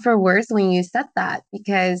almost lost for words when you said that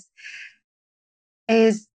because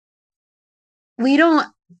is we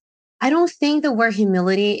don't I don't think the word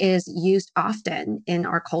humility is used often in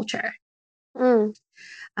our culture. Mm,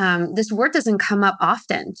 This word doesn't come up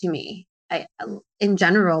often to me. In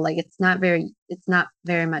general, like it's not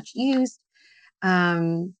very much used.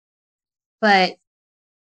 Um, but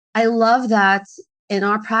I love that in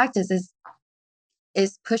our practice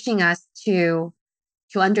is pushing us to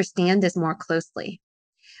understand this more closely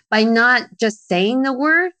by not just saying the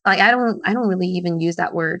word. Like I don't really even use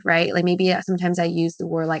that word, right? Like maybe sometimes I use the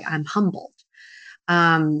word like I'm humbled.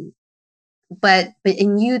 Um, but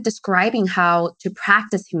in you describing how to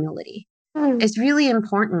practice humility, mm, it's really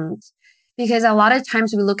important because a lot of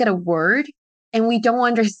times we look at a word and we don't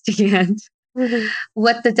understand mhm,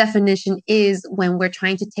 what the definition is when we're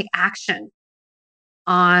trying to take action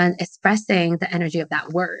on expressing the energy of that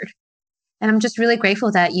word. And I'm just really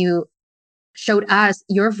grateful that you showed us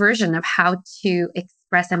your version of how to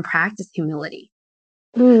express and practice humility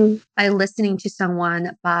mm, by listening to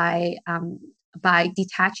someone, by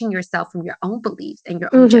detaching yourself from your own beliefs and your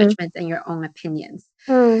own mhm, judgments and your own opinions.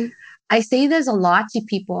 mm, I say this a lot to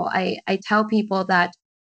people. I tell people that,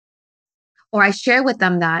 or I share with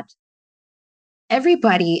them that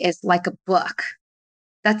everybody is like a book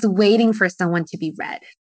that's waiting for someone to be read,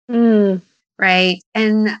 mm. right?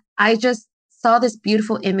 And I just saw this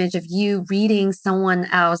beautiful image of you reading someone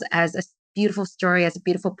else as a beautiful story, as a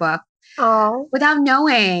beautiful book Oh, without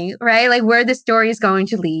knowing, right? Like where the story is going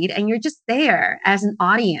to lead. And you're just there as an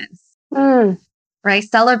audience, mm. right?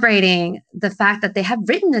 Celebrating the fact that they have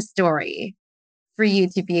written a story for you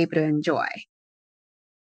to be able to enjoy,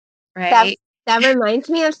 That right? that reminds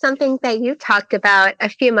me of something that you talked about a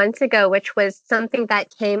few months ago, which was something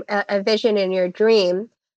that came a vision in your dream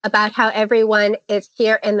about how everyone is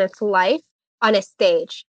here in this life on a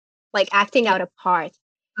stage, like acting Yeah. out a part,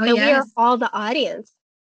 Oh, and we are yes. all the audience.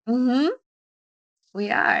 Hmm.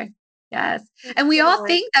 We are. Yes. It's And we so all nice.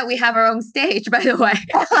 think that we have our own stage, by the way,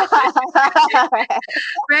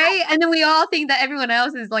 right? And then we all think that everyone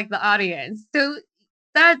else is like the audience. So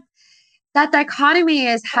that that dichotomy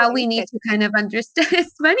is So how we need to interesting. kind of understand.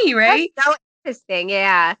 It's funny, That's right? so interesting.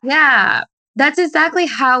 Yeah. Yeah. That's exactly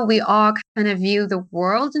how we all kind of view the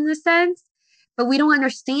world in a sense, but we don't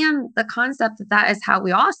understand the concept that that is how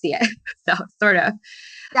we all see it. So sort of.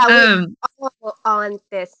 That we Um, are all on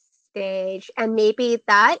this stage. And maybe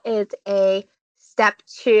that is a step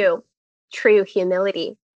to true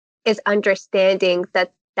humility is understanding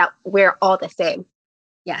that we're all the same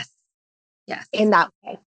yes. Yes. in that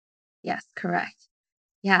way. Yes, correct.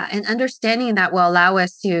 Yeah, and understanding that will allow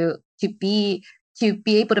us to be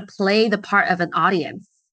able to play the part of an audience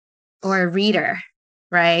or a reader,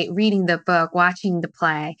 right? Reading the book, watching the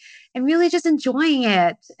play, and really just enjoying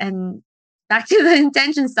it. And back to the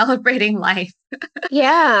intention, celebrating life.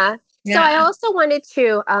 Yeah. So I Yeah. also wanted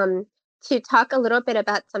to talk a little bit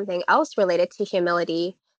about something else related to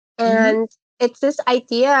humility. Hmm. And it's this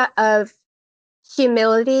idea of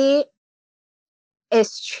humility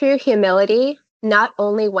is true humility not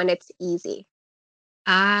only when it's easy.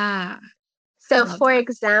 Ah, I So, love for that.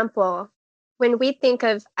 example, when we think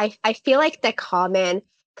of, I feel like the common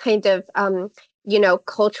kind of,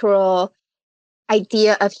 cultural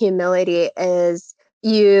idea of humility is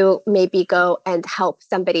you maybe go and help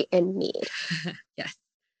somebody in need, Yes,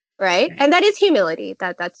 right? right. And that is humility.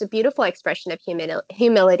 That's a beautiful expression of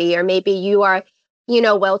humility. Or maybe you are,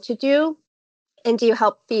 well to do, and you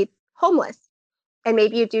help feed homeless, and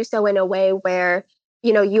maybe you do so in a way where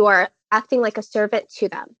you are acting like a servant to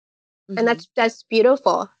them, and Mhm. that's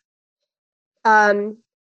beautiful. Um,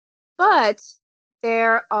 but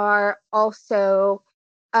there are also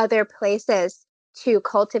other places to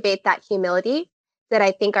cultivate that humility that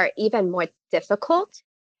I think are even more difficult.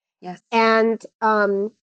 Yes. And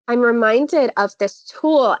I'm reminded of this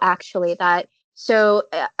tool actually that, so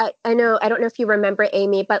I know, I don't know if you remember,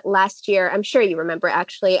 Amy, but last year, I'm sure you remember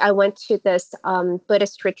actually, I went to this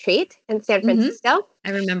Buddhist retreat in San Mhm. Francisco.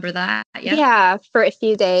 I remember that. Yep. Yeah, for a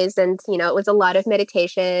few days. And, it was a lot of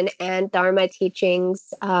meditation and Dharma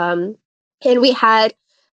teachings. And we had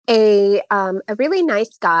a really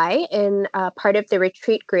nice guy in part of the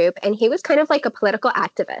retreat group, and he was kind of like a political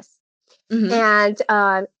activist. Mhm.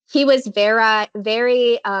 And he was very,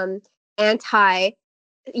 very anti.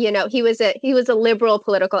 He was a liberal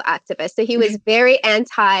political activist, so he was very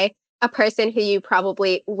anti a person who you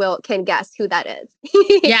probably will can guess who that is.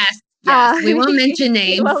 Yes, yes. uh, We won't mention we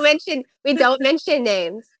names. won't mention. We don't mention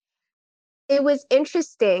names. It was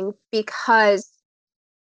interesting because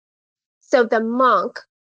so the monk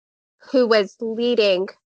who was leading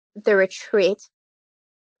the retreat,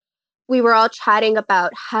 we were all chatting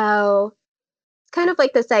about how it's kind of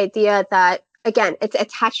like this idea that, again, it's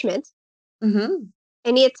attachment. Mhm.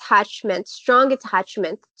 Any attachment, strong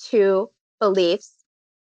attachment to beliefs,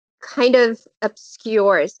 kind of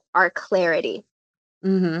obscures our clarity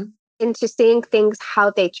Mhm. into seeing things how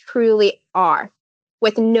they truly are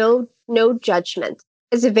with no judgment.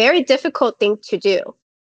 It's a very difficult thing to do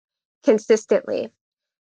consistently.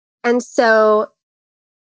 And so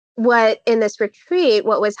what in this retreat,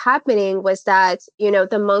 what was happening was that,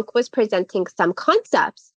 the monk was presenting some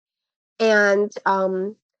concepts. And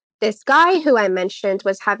this guy who I mentioned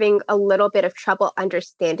was having a little bit of trouble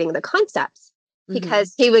understanding the concepts Mhm.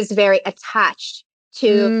 because he was very attached to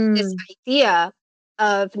this Mm. idea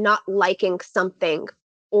of not liking something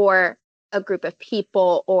or a group of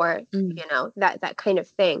people or, Mm. that kind of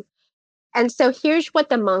thing. And so here's what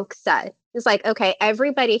the monk said. He's like, okay,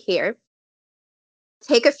 everybody here,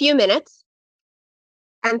 take a few minutes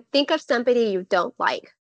and think of somebody you don't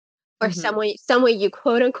like, or Mhm. someone you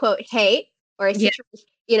quote unquote hate, or a Yeah.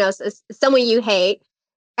 situation, someone you hate,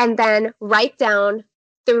 and then write down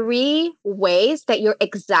 3 ways that you're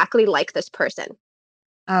exactly like this person.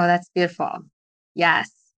 Oh, that's beautiful.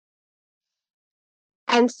 Yes.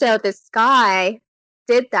 And so this guy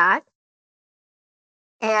did that,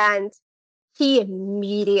 and he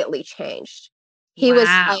immediately changed. He was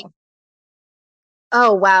like, Wow.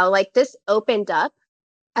 oh wow, like this opened up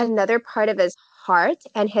another part of his heart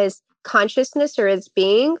and his consciousness or his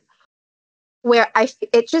being, where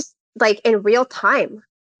it just like in real time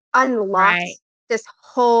Right. unlocked this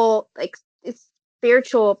whole like this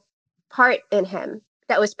spiritual part in him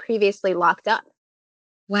that was previously locked up.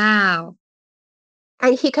 Wow.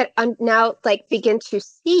 And he could now like begin to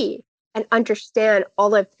see and understand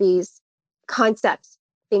all of these concepts,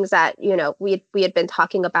 things that we had been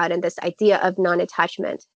talking about in this idea of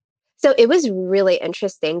non-attachment. So it was really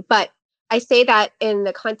interesting, but I say that in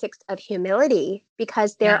the context of humility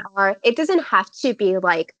because Yeah. it doesn't have to be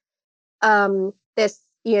like this,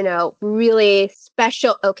 really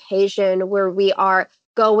special occasion where we are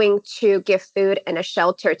going to give food and a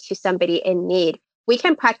shelter to somebody in need. We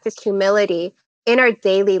can practice humility in our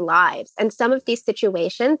daily lives. And some of these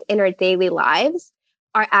situations in our daily lives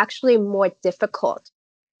are actually more difficult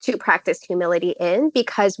to practice humility in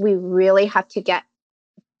because we really have to get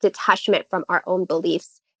detachment from our own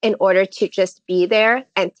beliefs in order to just be there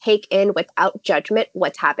and take in without judgment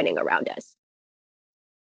what's happening around us.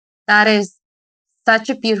 That is such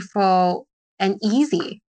a beautiful and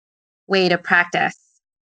easy way to practice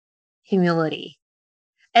humility.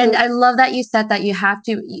 And I love that you said that you have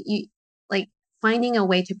to you like finding a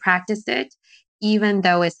way to practice it even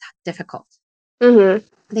though it's difficult. Mm-hmm.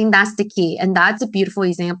 I think that's the key. And that's a beautiful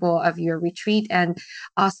example of your retreat and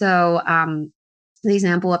also the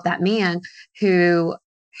example of that man who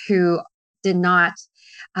who did not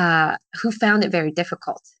who found it very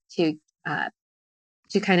difficult uh,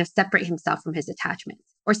 to kind of separate himself from his attachments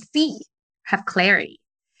or have clarity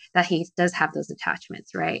that he does have those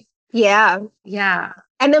attachments, right? Yeah. Yeah.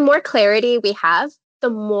 And the more clarity we have, the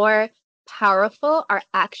more powerful our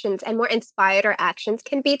actions and more inspired our actions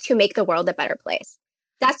can be to make the world a better place.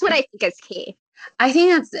 That's what I think is key. I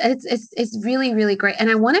think it's really, really great. And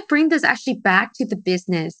I want to bring this actually back to the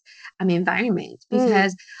business environment,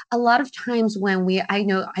 because a lot of times when I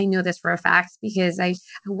know this for a fact, because I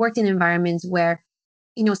worked in environments where,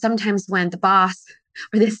 sometimes when the boss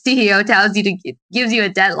or the CEO tells you gives you a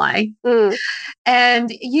deadline, and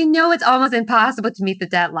it's almost impossible to meet the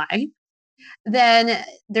deadline, then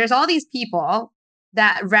there's all these people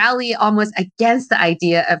that rally almost against the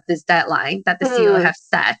idea of this deadline that the CEO have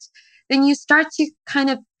set. Then you start to kind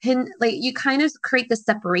of create this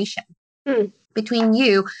separation between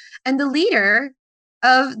you and the leader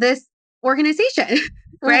of this organization,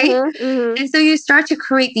 right? And so you start to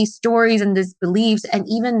create these stories and these beliefs and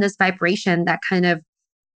even this vibration that kind of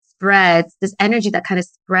spreads, this energy that kind of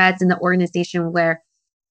spreads in the organization where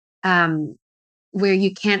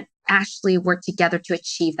you can't actually work together to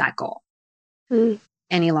achieve that goal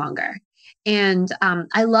any longer. And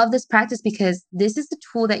I love this practice because this is the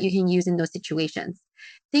tool that you can use in those situations.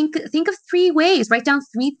 Think of 3 ways, write down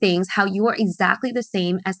 3 things, how you are exactly the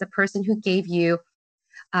same as the person who gave you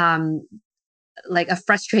like a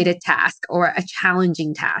frustrated task or a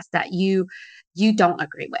challenging task that you don't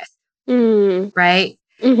agree with. Right?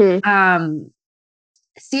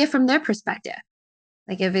 See it from their perspective.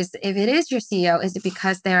 Like if it is your CEO, is it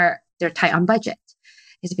because they're tight on budget?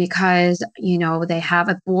 Is it because, they have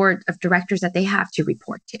a board of directors that they have to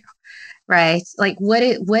report to, right? Like what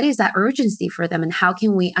is that urgency for them, and how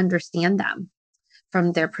can we understand them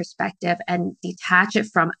from their perspective and detach it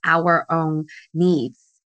from our own needs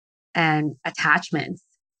and attachments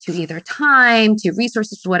to either time, to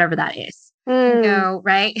resources, whatever that is,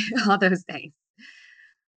 right? All those things.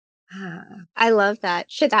 I love that.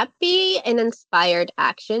 Should that be an inspired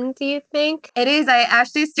action, do you think? It is. I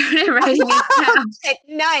actually started writing it down.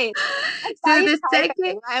 Nice. So the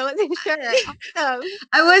second, I wasn't sure. Awesome.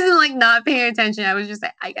 I wasn't not paying attention. I was just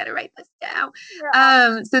like, I gotta write this down.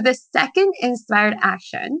 So the second inspired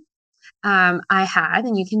action I had,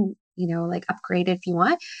 and you can, upgrade it if you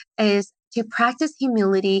want, is to practice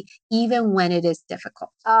humility even when it is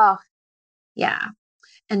difficult. Oh. Yeah.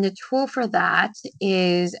 And the tool for that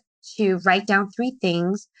is to write down 3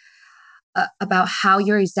 things about how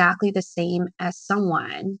you're exactly the same as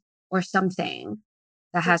someone or something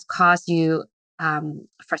that has caused you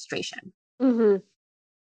frustration.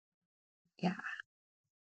 Yeah.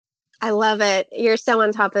 I love it. You're so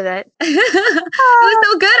on top of it. It was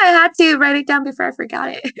so good. I had to write it down before I forgot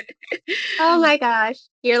it. Oh my gosh.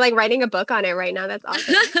 You're like writing a book on it right now. That's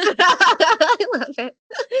awesome. I love it.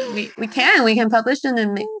 We can publish it,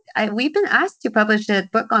 and we've been asked to publish a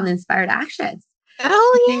book on inspired actions.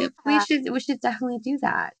 Oh yeah. We should definitely do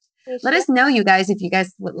that. Let us know, you guys, if you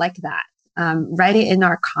guys would like that. Write it in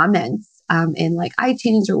our comments in like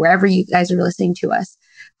iTunes or wherever you guys are listening to us.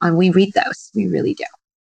 We read those. We really do.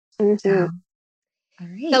 So, all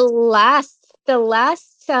right. The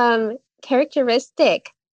last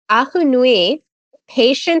characteristic, ahunui,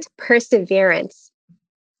 patient perseverance.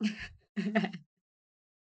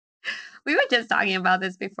 We were just talking about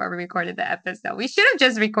this before we recorded the episode. We should have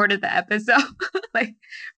just recorded the episode like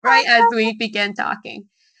right as we began talking.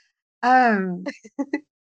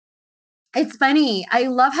 It's funny. I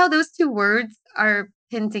love how those 2 words are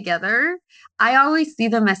pinned together. I always see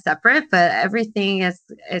them as separate, but everything is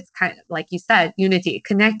kind of like you said, unity,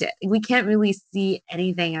 connected. We can't really see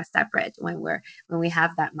anything as separate when we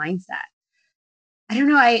have that mindset. I don't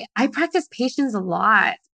know. I practice patience a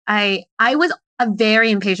lot. I was a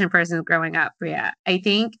very impatient person growing up, Priya. I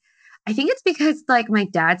think it's because like my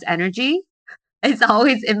dad's energy is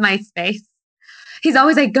always in my space. He's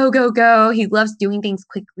always like, go, go, go. He loves doing things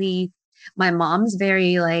quickly. My mom's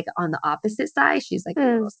very like on the opposite side. She's like a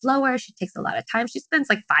little slower. She takes a lot of time. She spends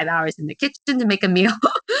like 5 hours in the kitchen to make a meal.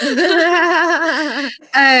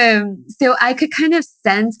 So I could kind of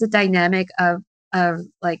sense the dynamic of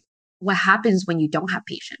like what happens when you don't have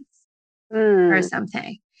patience for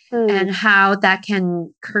something, and how that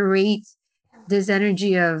can create this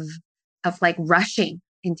energy of like rushing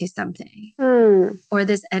into something, or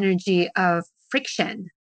this energy of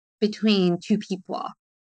friction between 2 people.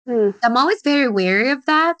 I'm always very wary of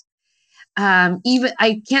that. Even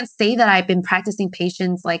I can't say that I've been practicing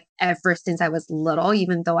patience like ever since I was little,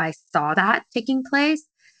 even though I saw that taking place.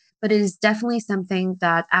 But it is definitely something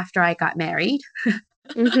that after I got married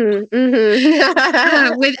with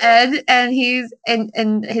Ed, and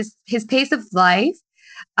his pace of life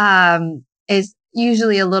is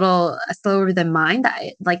usually a little slower than mine.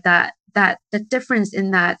 That the difference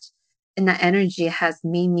in that energy has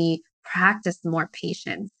made me practice more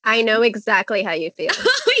patience. I know exactly how you feel.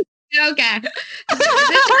 Okay. Is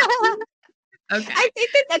it okay.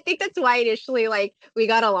 I think that's why initially like we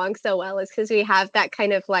got along so well is because we have that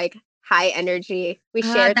kind of like high energy. We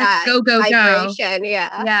share That's that go, go, go. vibration.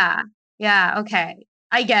 Yeah. Yeah. Yeah. Okay.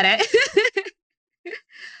 I get it.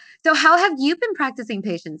 So how have you been practicing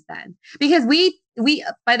patience then? Because we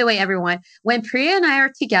by the way, everyone, when Priya and I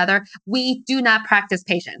are together, we do not practice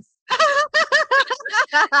patience.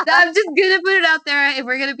 So I'm just gonna put it out there. If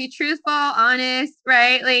we're gonna be truthful, honest,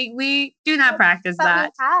 right? Like we do not practice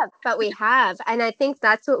that. But we have. And I think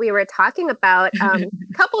that's what we were talking about.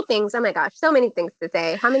 Couple things. Oh my gosh, so many things to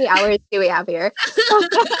say. How many hours do we have here?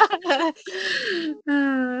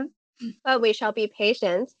 Uh, But we shall be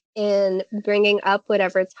patient in bringing up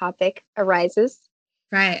whatever topic arises.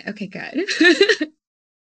 right. Okay, good.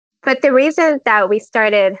 But the reason that we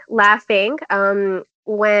started laughing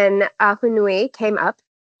when Ahunui came up,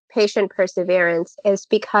 patient perseverance, is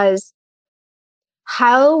because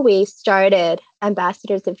how we started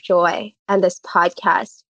Ambassadors of Joy and this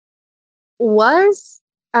podcast was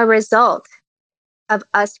a result of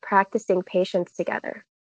us practicing patience together.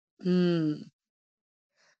 Mm.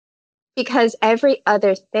 Because every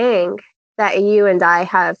other thing that you and I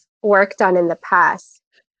have worked on in the past,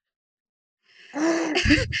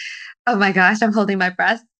 Oh my gosh, I'm holding my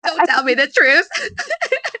breath. Don't tell me the truth.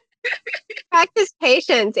 practice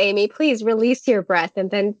patience, Amy. Please release your breath and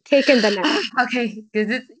then take in the next. Okay,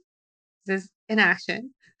 this is in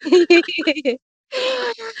action.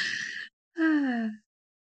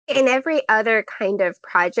 In every other kind of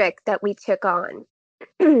project that we took on,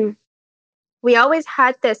 we always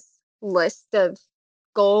had this list of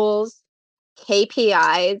goals,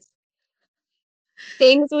 KPIs,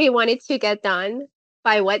 things we wanted to get done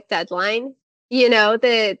by what deadline. You know,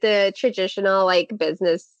 the traditional like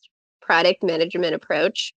business product management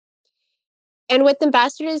approach. And with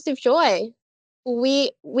Ambassadors of Joy,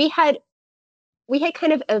 we had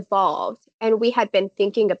kind of evolved and we had been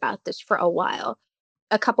thinking about this for a while,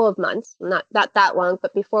 a couple of months, not that long,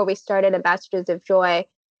 but before we started Ambassadors of Joy.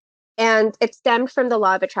 And it stemmed from the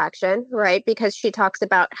law of attraction, right? Because she talks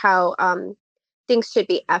about how things should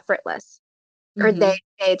be effortless, or Hmm.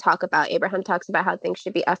 they talk about, Abraham talks about how things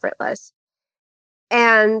should be effortless.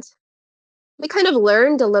 And we kind of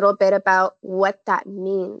learned a little bit about what that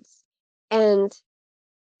means. And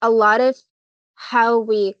a lot of how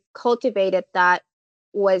we cultivated that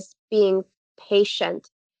was being patient,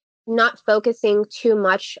 not focusing too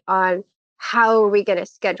much on how are we going to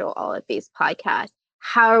schedule all of these podcasts?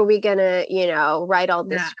 How are we going to, write all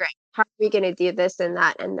this Yeah. script? How are we going to do this and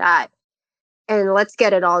that and that? And let's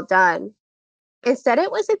get it all done. Instead,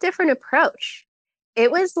 it was a different approach. It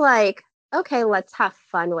was like, okay, let's have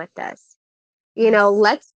fun with this. Yes.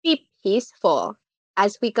 Let's be peaceful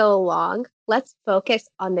as we go along. Let's focus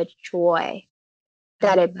on the joy I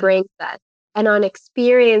that love it that. brings us and on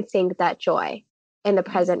experiencing that joy in the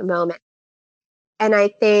Yes. present moment. And I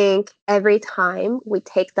think every time we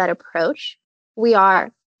take that approach, we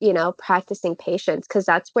are, practicing patience because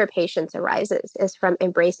that's where patience arises, is from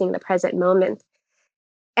embracing the present moment.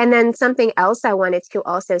 And then something else I wanted to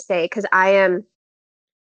also say, because I'm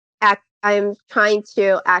trying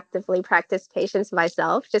to actively practice patience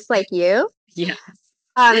myself, just like you. Yes.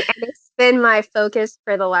 And it's been my focus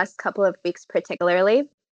for the last couple of weeks, particularly.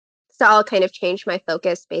 So I'll kind of change my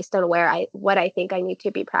focus based on what I think I need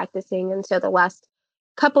to be practicing. And so the last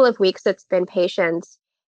couple of weeks, it's been patience,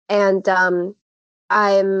 and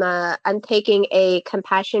I'm taking a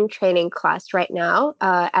compassion training class right now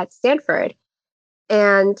at Stanford,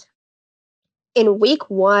 and in week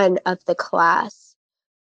one of the class,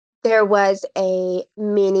 there was a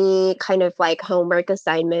mini kind of like homework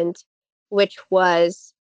assignment, which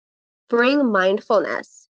was bring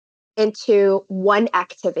mindfulness into one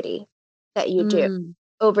activity that you do Mm.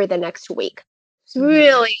 over the next week. It's Hmm.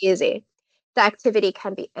 really easy. The activity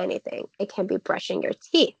can be anything. It can be brushing your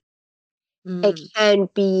teeth. It Mm. can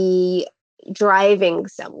be driving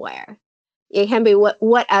somewhere. It can be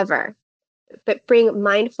whatever. But bring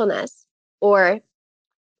mindfulness, or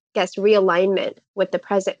guess realignment with the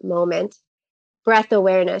present moment, breath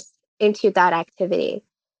awareness into that activity.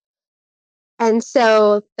 And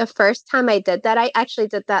so the first time I did that, I actually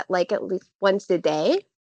did that like at least once a day,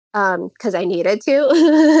 because I needed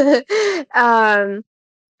to.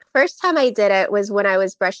 First time I did it was when I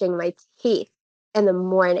was brushing my teeth in the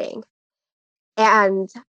morning. And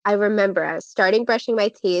I remember I was starting brushing my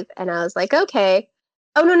teeth and I was like, okay.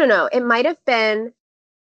 Oh, no, no, no. It might have been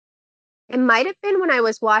when I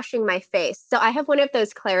was washing my face. So I have one of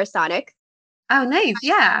those Clarisonic, Oh, nice.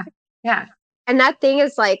 Yeah. Yeah. and that thing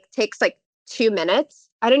is like takes like 2 minutes.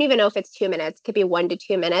 I don't even know if it's 2 minutes. It could be 1 to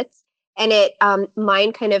 2 minutes. And it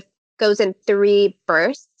mine kind of goes in 3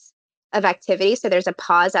 bursts of activity. So there's a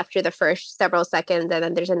pause after the first several seconds, and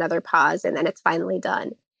then there's another pause, and then it's finally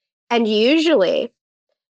done. And usually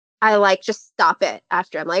I like just stop it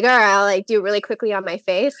after. I'm like, all right, I'll like do it really quickly on my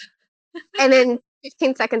face. And then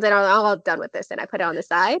 15 seconds and I'm all done with this and I put it on the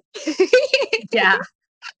side. Yeah.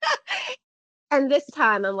 And this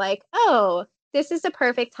time I'm like, oh, this is a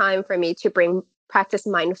perfect time for me to practice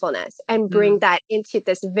mindfulness and bring Mm. that into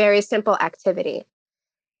this very simple activity.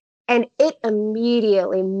 And it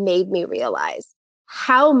immediately made me realize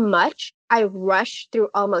how much I rush through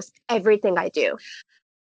almost everything I do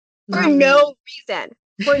for Mm. no reason.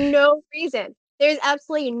 For no reason. There's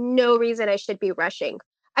absolutely no reason I should be rushing.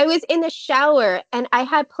 I was in the shower and I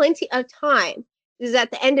had plenty of time. This is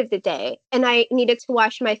at the end of the day, and I needed to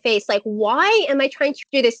wash my face. Like, why am I trying to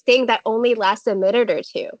do this thing that only lasts a minute or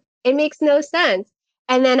two? It makes no sense.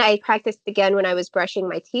 And then I practiced again when I was brushing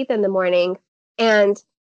my teeth in the morning, and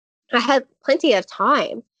I had plenty of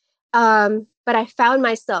time. But I found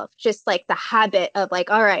myself just like the habit of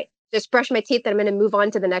like, all right, just brush my teeth and I'm going to move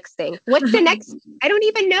on to the next thing. What's the next? I don't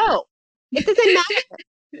even know. It doesn't matter.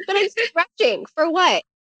 But I'm still rushing for what?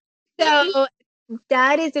 So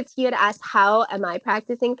that is, if you had asked, how am I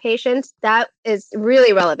practicing patience? That is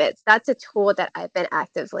really relevant. That's a tool that I've been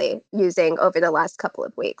actively using over the last couple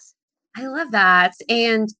of weeks. I love that.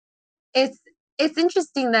 And it's it's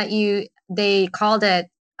interesting that they called it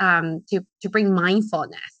to bring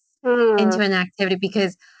mindfulness into Hmm. an activity,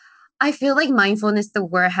 because I feel like mindfulness, the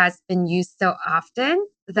word has been used so often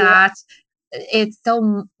Yeah. that it's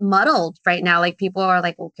so muddled right now. Like people are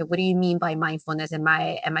like, okay, what do you mean by mindfulness? Am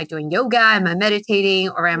I doing yoga? Am I meditating?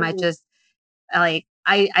 Or am I Mhm. just like,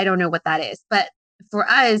 I don't know what that is. But for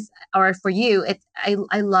us, or for you,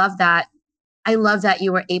 I love that. I love that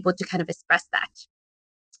you were able to kind of express that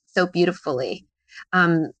so beautifully,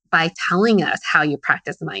 by telling us how you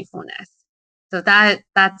practice mindfulness. So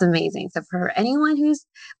that's amazing. So for anyone who's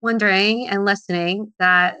wondering and listening,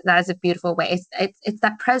 that is a beautiful way. It's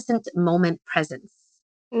that present moment presence,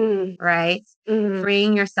 Mm. right? Mhm.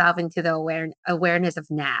 Freeing yourself into the awareness of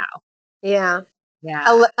now. Yeah.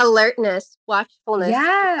 Yeah. Alertness, watchfulness,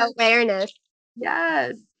 Yes. awareness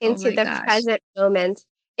Yes. Oh into my the gosh. present moment.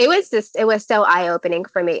 It was so eye-opening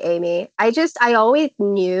for me, Amy. I always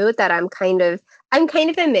knew that I'm kind of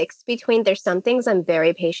a mix between there's some things I'm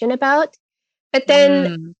very patient about, but then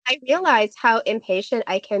Mm. I realized how impatient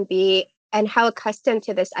I can be and how accustomed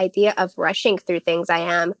to this idea of rushing through things I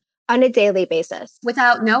am on a daily basis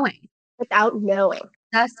Without knowing. without knowing.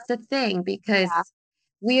 That's the thing, because Yeah.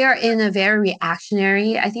 we are in a very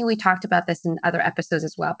reactionary, I think we talked about this in other episodes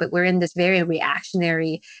as well, but we're in this very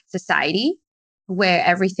reactionary society where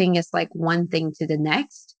everything is like one thing to the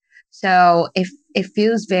next. So if it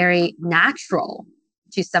feels very natural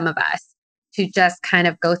to some of us to just kind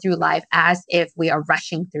of go through life as if we are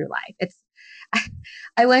rushing through life.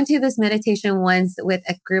 I went to this meditation once with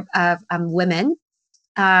a group of women,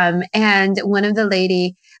 and one of the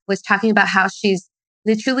lady was talking about how she's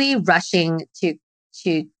literally rushing to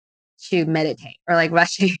to meditate, or like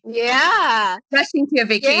rushing Yeah. rushing to a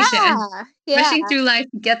vacation, Yeah. Yeah. rushing through life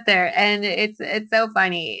to get there. And it's so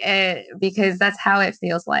funny, because that's how it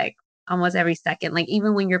feels like almost every second. Like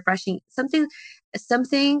even when you're brushing something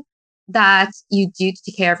that you do to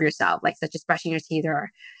take care of yourself, like such as brushing your teeth or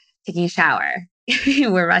taking a shower,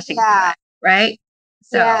 we're rushing through Yeah. it, right?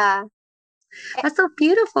 So Yeah. that's so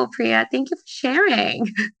beautiful, Priya. Thank you for sharing.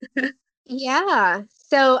 Yeah.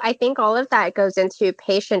 So I think all of that goes into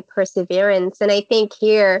patient perseverance. And I think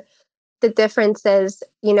here the difference is,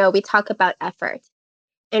 we talk about effort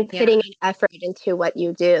and Yeah. putting an effort into what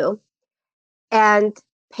you do. And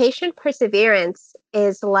patient perseverance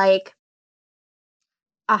is like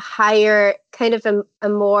a higher, kind of a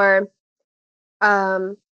more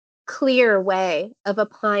um, clear way of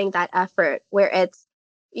applying that effort, where it's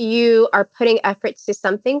you are putting efforts to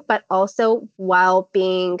something, but also while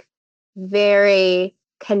being very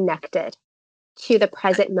connected to the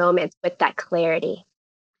present moment with that clarity.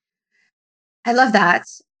 I love that.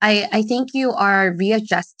 I think you are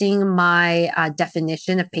readjusting my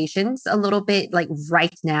definition of patience a little bit, like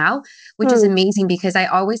right now, which is Hmm. amazing, because I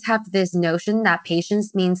always have this notion that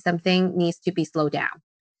patience means something needs to be slowed down.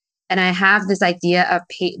 And I have this idea of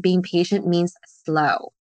being patient means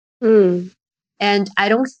slow. Mm. And I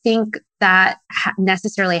don't think that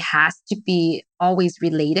necessarily has to be always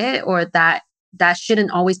related, or that shouldn't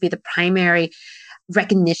always be the primary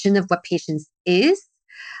recognition of what patience is.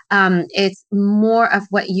 It's more of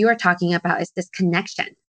what you are talking about, is this connection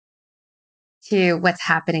to what's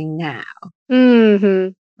happening now, Hmm.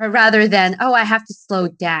 or rather than, oh, I have to slow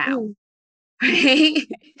Mm. down. right?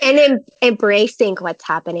 And embracing what's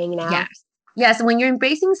happening now. Yes. Yes. When you're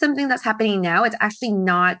embracing something that's happening now, it's actually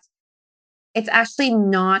not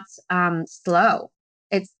slow.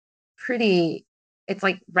 It's pretty, it's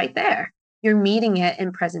like right there. You're meeting it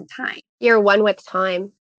in present time. You're one with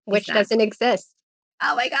time, which Exactly. doesn't exist.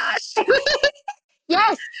 Oh my gosh.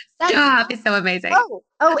 Yes, that's Stop. It's so amazing. oh,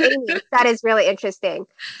 Amy, that is really interesting.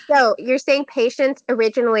 So you're saying patience,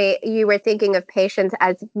 originally you were thinking of patience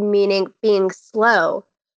as meaning being slow.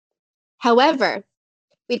 However,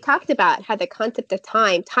 we talked about how the concept of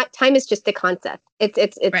time is just a concept.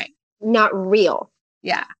 It's Right. not real.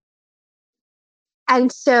 Yeah. And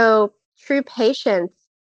so true patience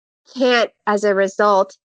can't, as a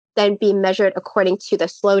result, then be measured according to the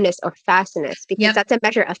slowness or fastness, because Yep. that's a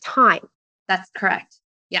measure of time. That's correct.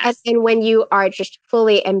 And, Yes. and when you are just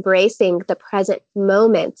fully embracing the present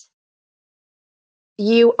moment,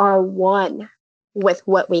 you are one with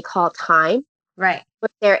what we call time. Right.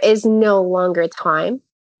 But there is no longer time.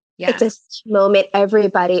 It's Yes. a moment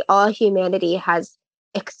everybody, all humanity has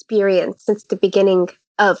experienced since the beginning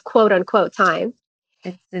of quote unquote time,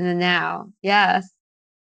 It's in the now. Yes.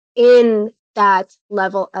 in that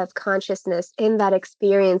level of consciousness, in that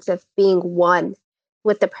experience of being one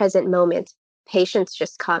with the present moment. Patience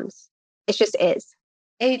just comes. It just is.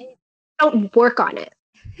 It Don't work on it.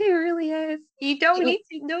 it really is. You don't You- need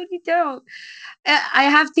to. No, you don't. I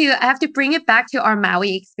have to bring it back to our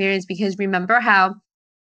Maui experience, because remember how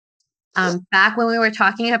back when we were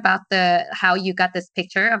talking about the how you got this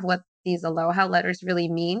picture of what these aloha letters really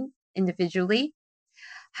mean individually,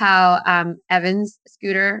 how Evan's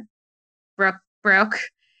scooter broke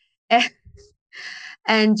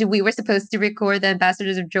and we were supposed to record the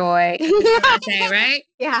ambassadors of joy at his birthday, right?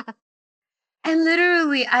 yeah. And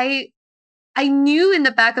literally I knew in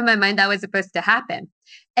the back of my mind that was supposed to happen.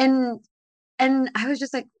 And I was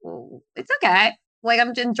just like, "Oh, it's okay. Like,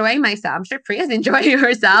 I'm just enjoying myself. I'm sure Priya's enjoying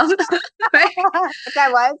herself." Right?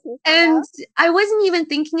 That was. And I wasn't even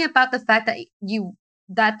thinking about the fact that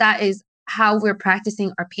that is how we're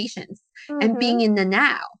practicing our patience and Mm-hmm. being in the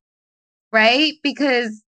now, right?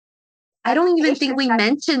 Because I don't even think we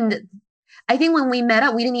mentioned, I think when we met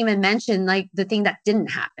up, we didn't even mention like the thing that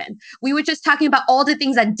didn't happen. We were just talking about all the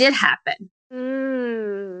things that did happen.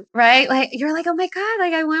 Mm. Right? Like you're like, "Oh my god,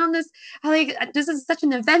 like I went on this, I like this is such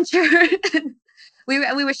an adventure." We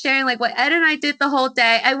were sharing like what Ed and I did the whole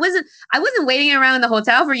day. I wasn't waiting around in the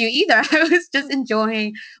hotel for you either. I was just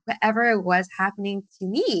enjoying whatever it was happening to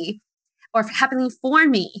me or happening for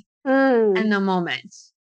me Mm. in the moment.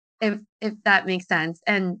 If that makes sense.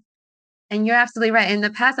 And you're absolutely right. In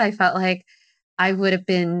the past I felt like I would have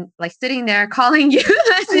been like sitting there calling you,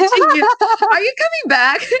 messaging you, "Are you coming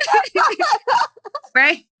back?"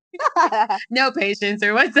 Right? No patience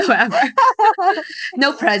or whatsoever.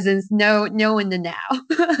 No presence, no in the now.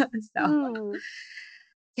 So, Mm.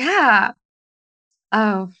 yeah.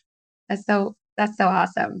 Oh, that's so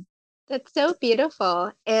awesome. That's so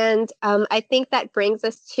beautiful. And I think that brings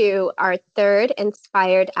us to our third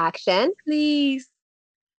inspired action, Please.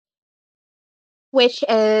 which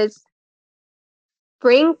is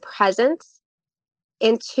bring presence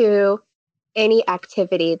into any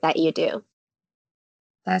activity that you do.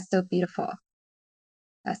 That's so beautiful.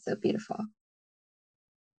 That's so beautiful.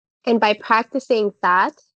 And by practicing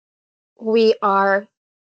that, we are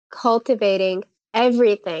cultivating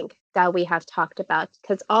everything that we have talked about,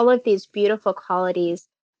 because all of these beautiful qualities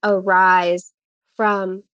arise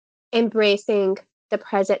from embracing the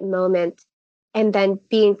present moment and then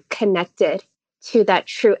being connected to that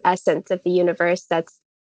true essence of the universe that's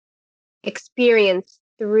experienced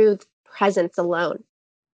through presence alone.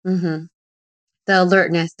 Mhm. The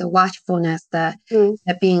alertness, the watchfulness, Mm.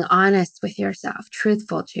 the being honest with yourself,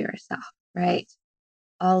 truthful to yourself, right?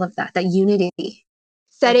 All of that, that unity with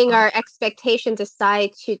Setting all. our expectations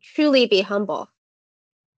aside to truly be humble.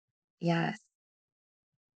 Yes.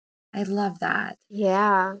 I love that.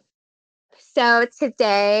 Yeah. So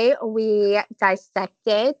today we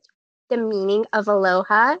dissected the meaning of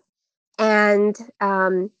aloha and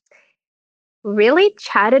really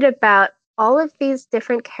chatted about all of these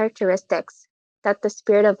different characteristics that the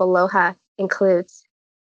spirit of aloha includes.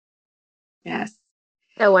 Yes.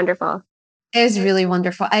 So wonderful. It was really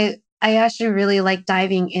wonderful. I actually really like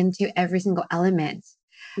diving into every single element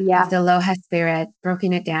of Yeah. the Aloha spirit,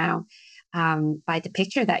 broken it down by the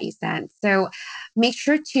picture that you sent. So make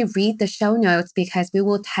sure to read the show notes, because we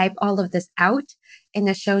will type all of this out in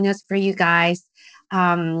the show notes for you guys.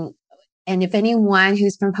 Um, And if anyone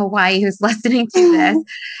who's from Hawaii who's listening to this,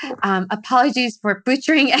 apologies for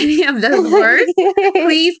butchering any of those words.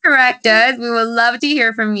 Please correct us. We would love to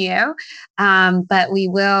hear from you. But we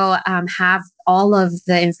will have all of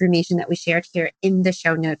the information that we shared here in the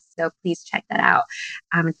show notes. So please check that out.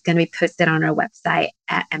 It's going to be posted on our website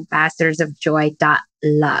at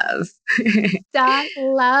ambassadorsofjoy.love.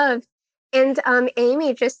 Love. And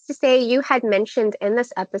Amy, just to say, you had mentioned in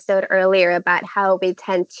this episode earlier about how we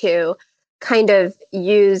tend to kind of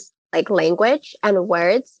use like language and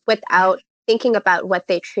words without thinking about what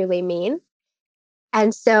they truly mean.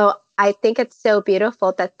 And so I think it's so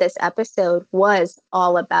beautiful that this episode was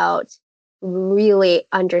all about really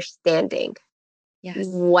understanding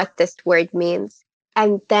what this word means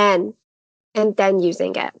and then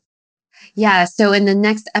using it. Yeah. So in the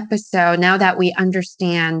next episode, now that we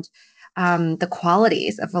understand the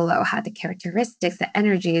qualities of aloha, the characteristics, the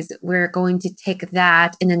energies, we're going to take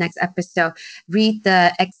that in the next episode, read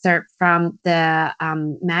the excerpt from the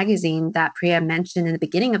magazine that Priya mentioned in the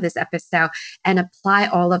beginning of this episode, and apply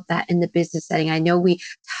all of that in the business setting. I know we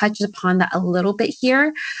touched upon that a little bit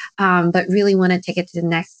here, but really want to take it to the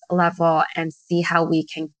next level and see how we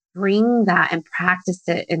can bring that and practice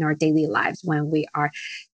it in our daily lives when we are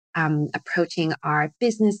approaching our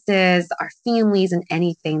businesses, our families, and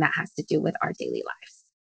anything that has to do with our daily lives.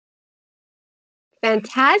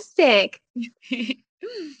 Fantastic.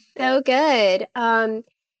 So good. And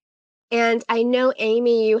I know,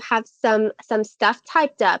 Amy, you have some stuff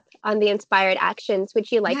typed up on the inspired actions.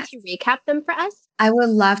 Would you like to recap them for us? I would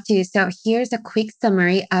love to. So here's a quick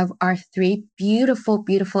summary of our 3 beautiful,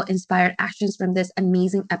 beautiful inspired actions from this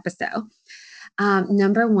amazing episode.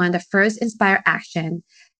 Number 1, the first inspired action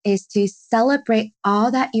is to celebrate all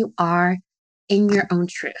that you are in your own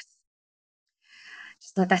truth.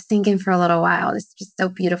 Just let that sink in for a little while. It's just so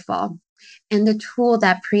beautiful. And the tool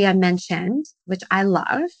that Priya mentioned, which I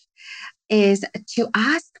love, is to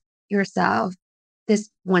ask yourself this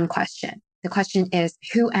one question. The question is,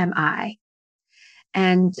 who am I?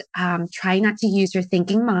 And try not to use your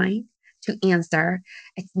thinking mind to answer.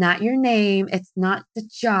 It's not your name. It's not the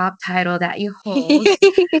job title that you hold.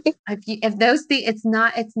 If those things, it's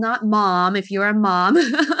not mom. If you're a mom,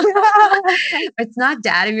 it's not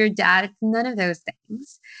dad. If you're dad, it's none of those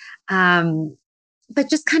things. But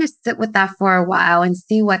just kind of sit with that for a while and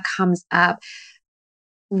see what comes up.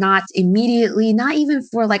 Not immediately, not even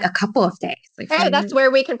for like a couple of days. Like, hey, that's where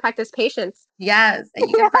we can practice patience. Yes, and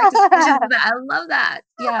you can practice patience. I love that.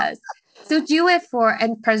 Yes. So do it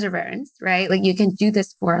and perseverance, right? Like you can do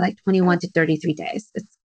this for like 21 to 33 days.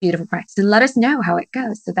 It's beautiful practice. And let us know how it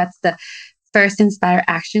goes. So that's the first inspire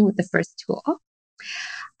action with the first tool.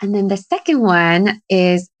 And then the second one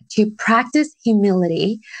is to practice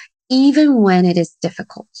humility even when it is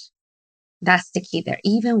difficult. That's the key there,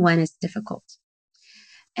 even when it's difficult.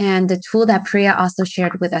 And the tool that Priya also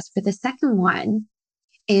shared with us for the second one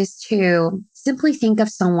is to simply think of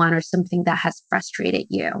someone or something that has frustrated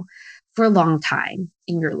you for a long time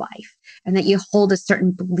in your life, and that you hold a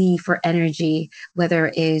certain belief or energy, whether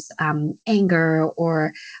it is anger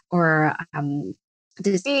or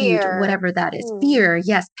dispute, or whatever that is, fear,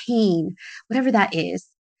 yes, pain, whatever that is.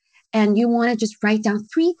 And you want to just write down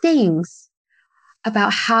 3 things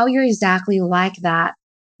about how you're exactly like that,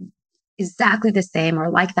 exactly the same,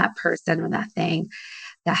 or like that person or that thing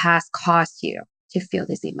that has caused you to feel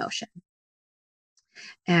this emotion.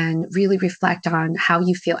 And really reflect on how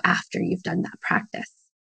you feel after you've done that practice.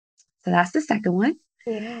 So that's the second one.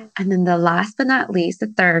 Yeah. And then the last but not least, the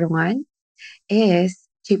third one is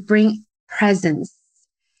to bring presence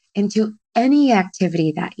into any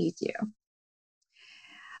activity that you do.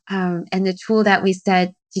 And the tool that we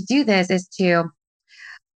said to do this is to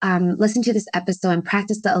listen to this episode and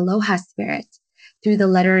practice the Aloha spirit through the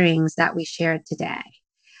letterings that we shared today.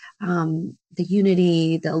 The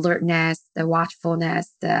unity, the alertness, the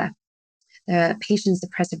watchfulness, the patience, the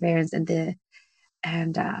perseverance, and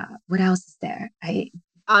what else is there?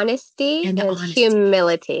 Honesty and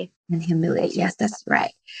humility. And humility. Yes, that's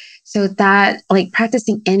right. So that, like,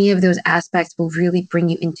 practicing any of those aspects will really bring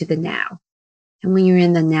you into the now. And when you're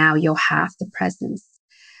in the now, you'll have the presence.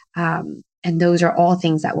 And those are all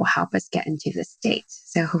things that will help us get into the state.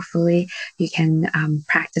 So hopefully you can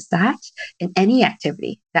practice that in any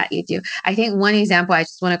activity that you do. I think one example I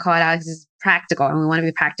just want to call it out because it's practical, and we want to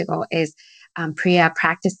be practical, is Priya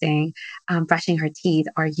practicing brushing her teeth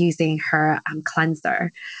or using her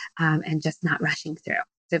cleanser and just not rushing through.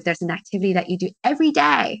 So if there's an activity that you do every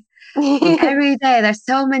day, that's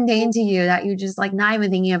so mundane to you that you just like not even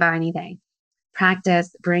thinking about anything,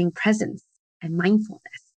 practice, bring presence and mindfulness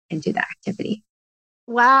into the activity.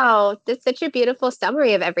 Wow, that's such a beautiful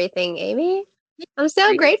summary of everything, Amy. I'm so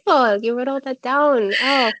Great. grateful you wrote all that down.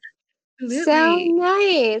 Oh, so Absolutely.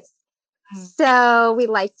 nice. So we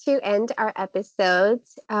like to end our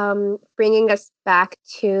episodes, bringing us back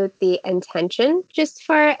to the intention just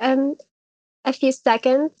for a few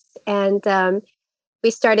seconds. And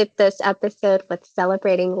we started this episode with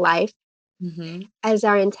celebrating life Mm-hmm. as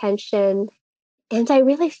our intention. And I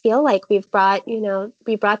really feel like we brought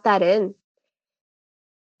that in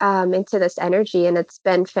into this energy, and it's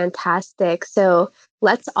been fantastic. So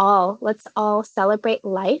let's all celebrate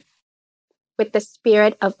life with the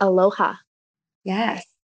spirit of aloha. Yes.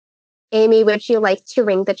 Amy, would you like to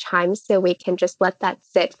ring the chimes so we can just let that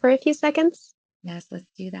sit for a few seconds? Yes, let's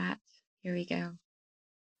do that. Here we go.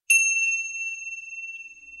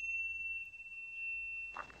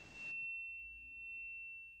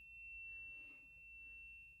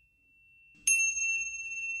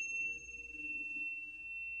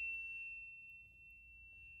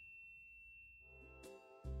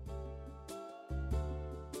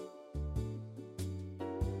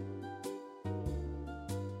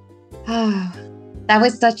 Oh, that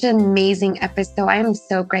was such an amazing episode. I am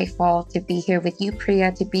so grateful to be here with you,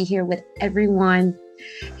 Priya, to be here with everyone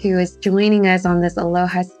who is joining us on this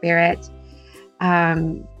Aloha spirit.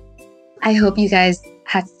 I hope you guys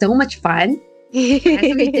had so much fun as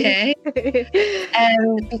we did.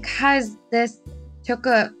 And because this took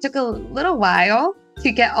a little while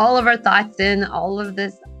to get all of our thoughts in, all of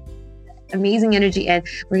this amazing energy in,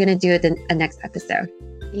 we're going to do it in the next episode.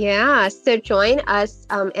 Yeah, so join us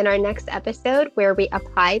in our next episode where we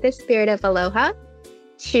apply the spirit of aloha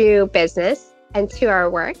to business and to our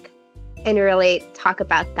work and really talk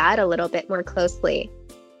about that a little bit more closely.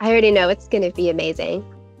 I already know it's going to be amazing.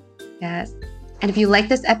 Yes. And if you like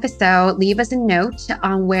this episode, leave us a note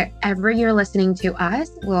on wherever you're listening to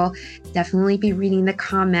us. We'll definitely be reading the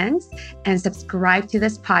comments and subscribe to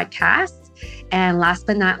this podcast. And last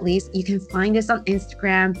but not least, you can find us on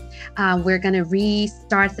Instagram. We're going to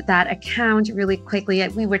restart that account really quickly.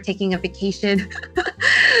 We were taking a vacation,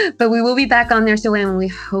 but we will be back on there soon. And we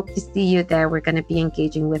hope to see you there. We're going to be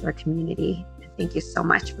engaging with our community. Thank you so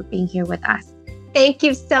much for being here with us. Thank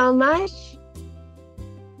you so much.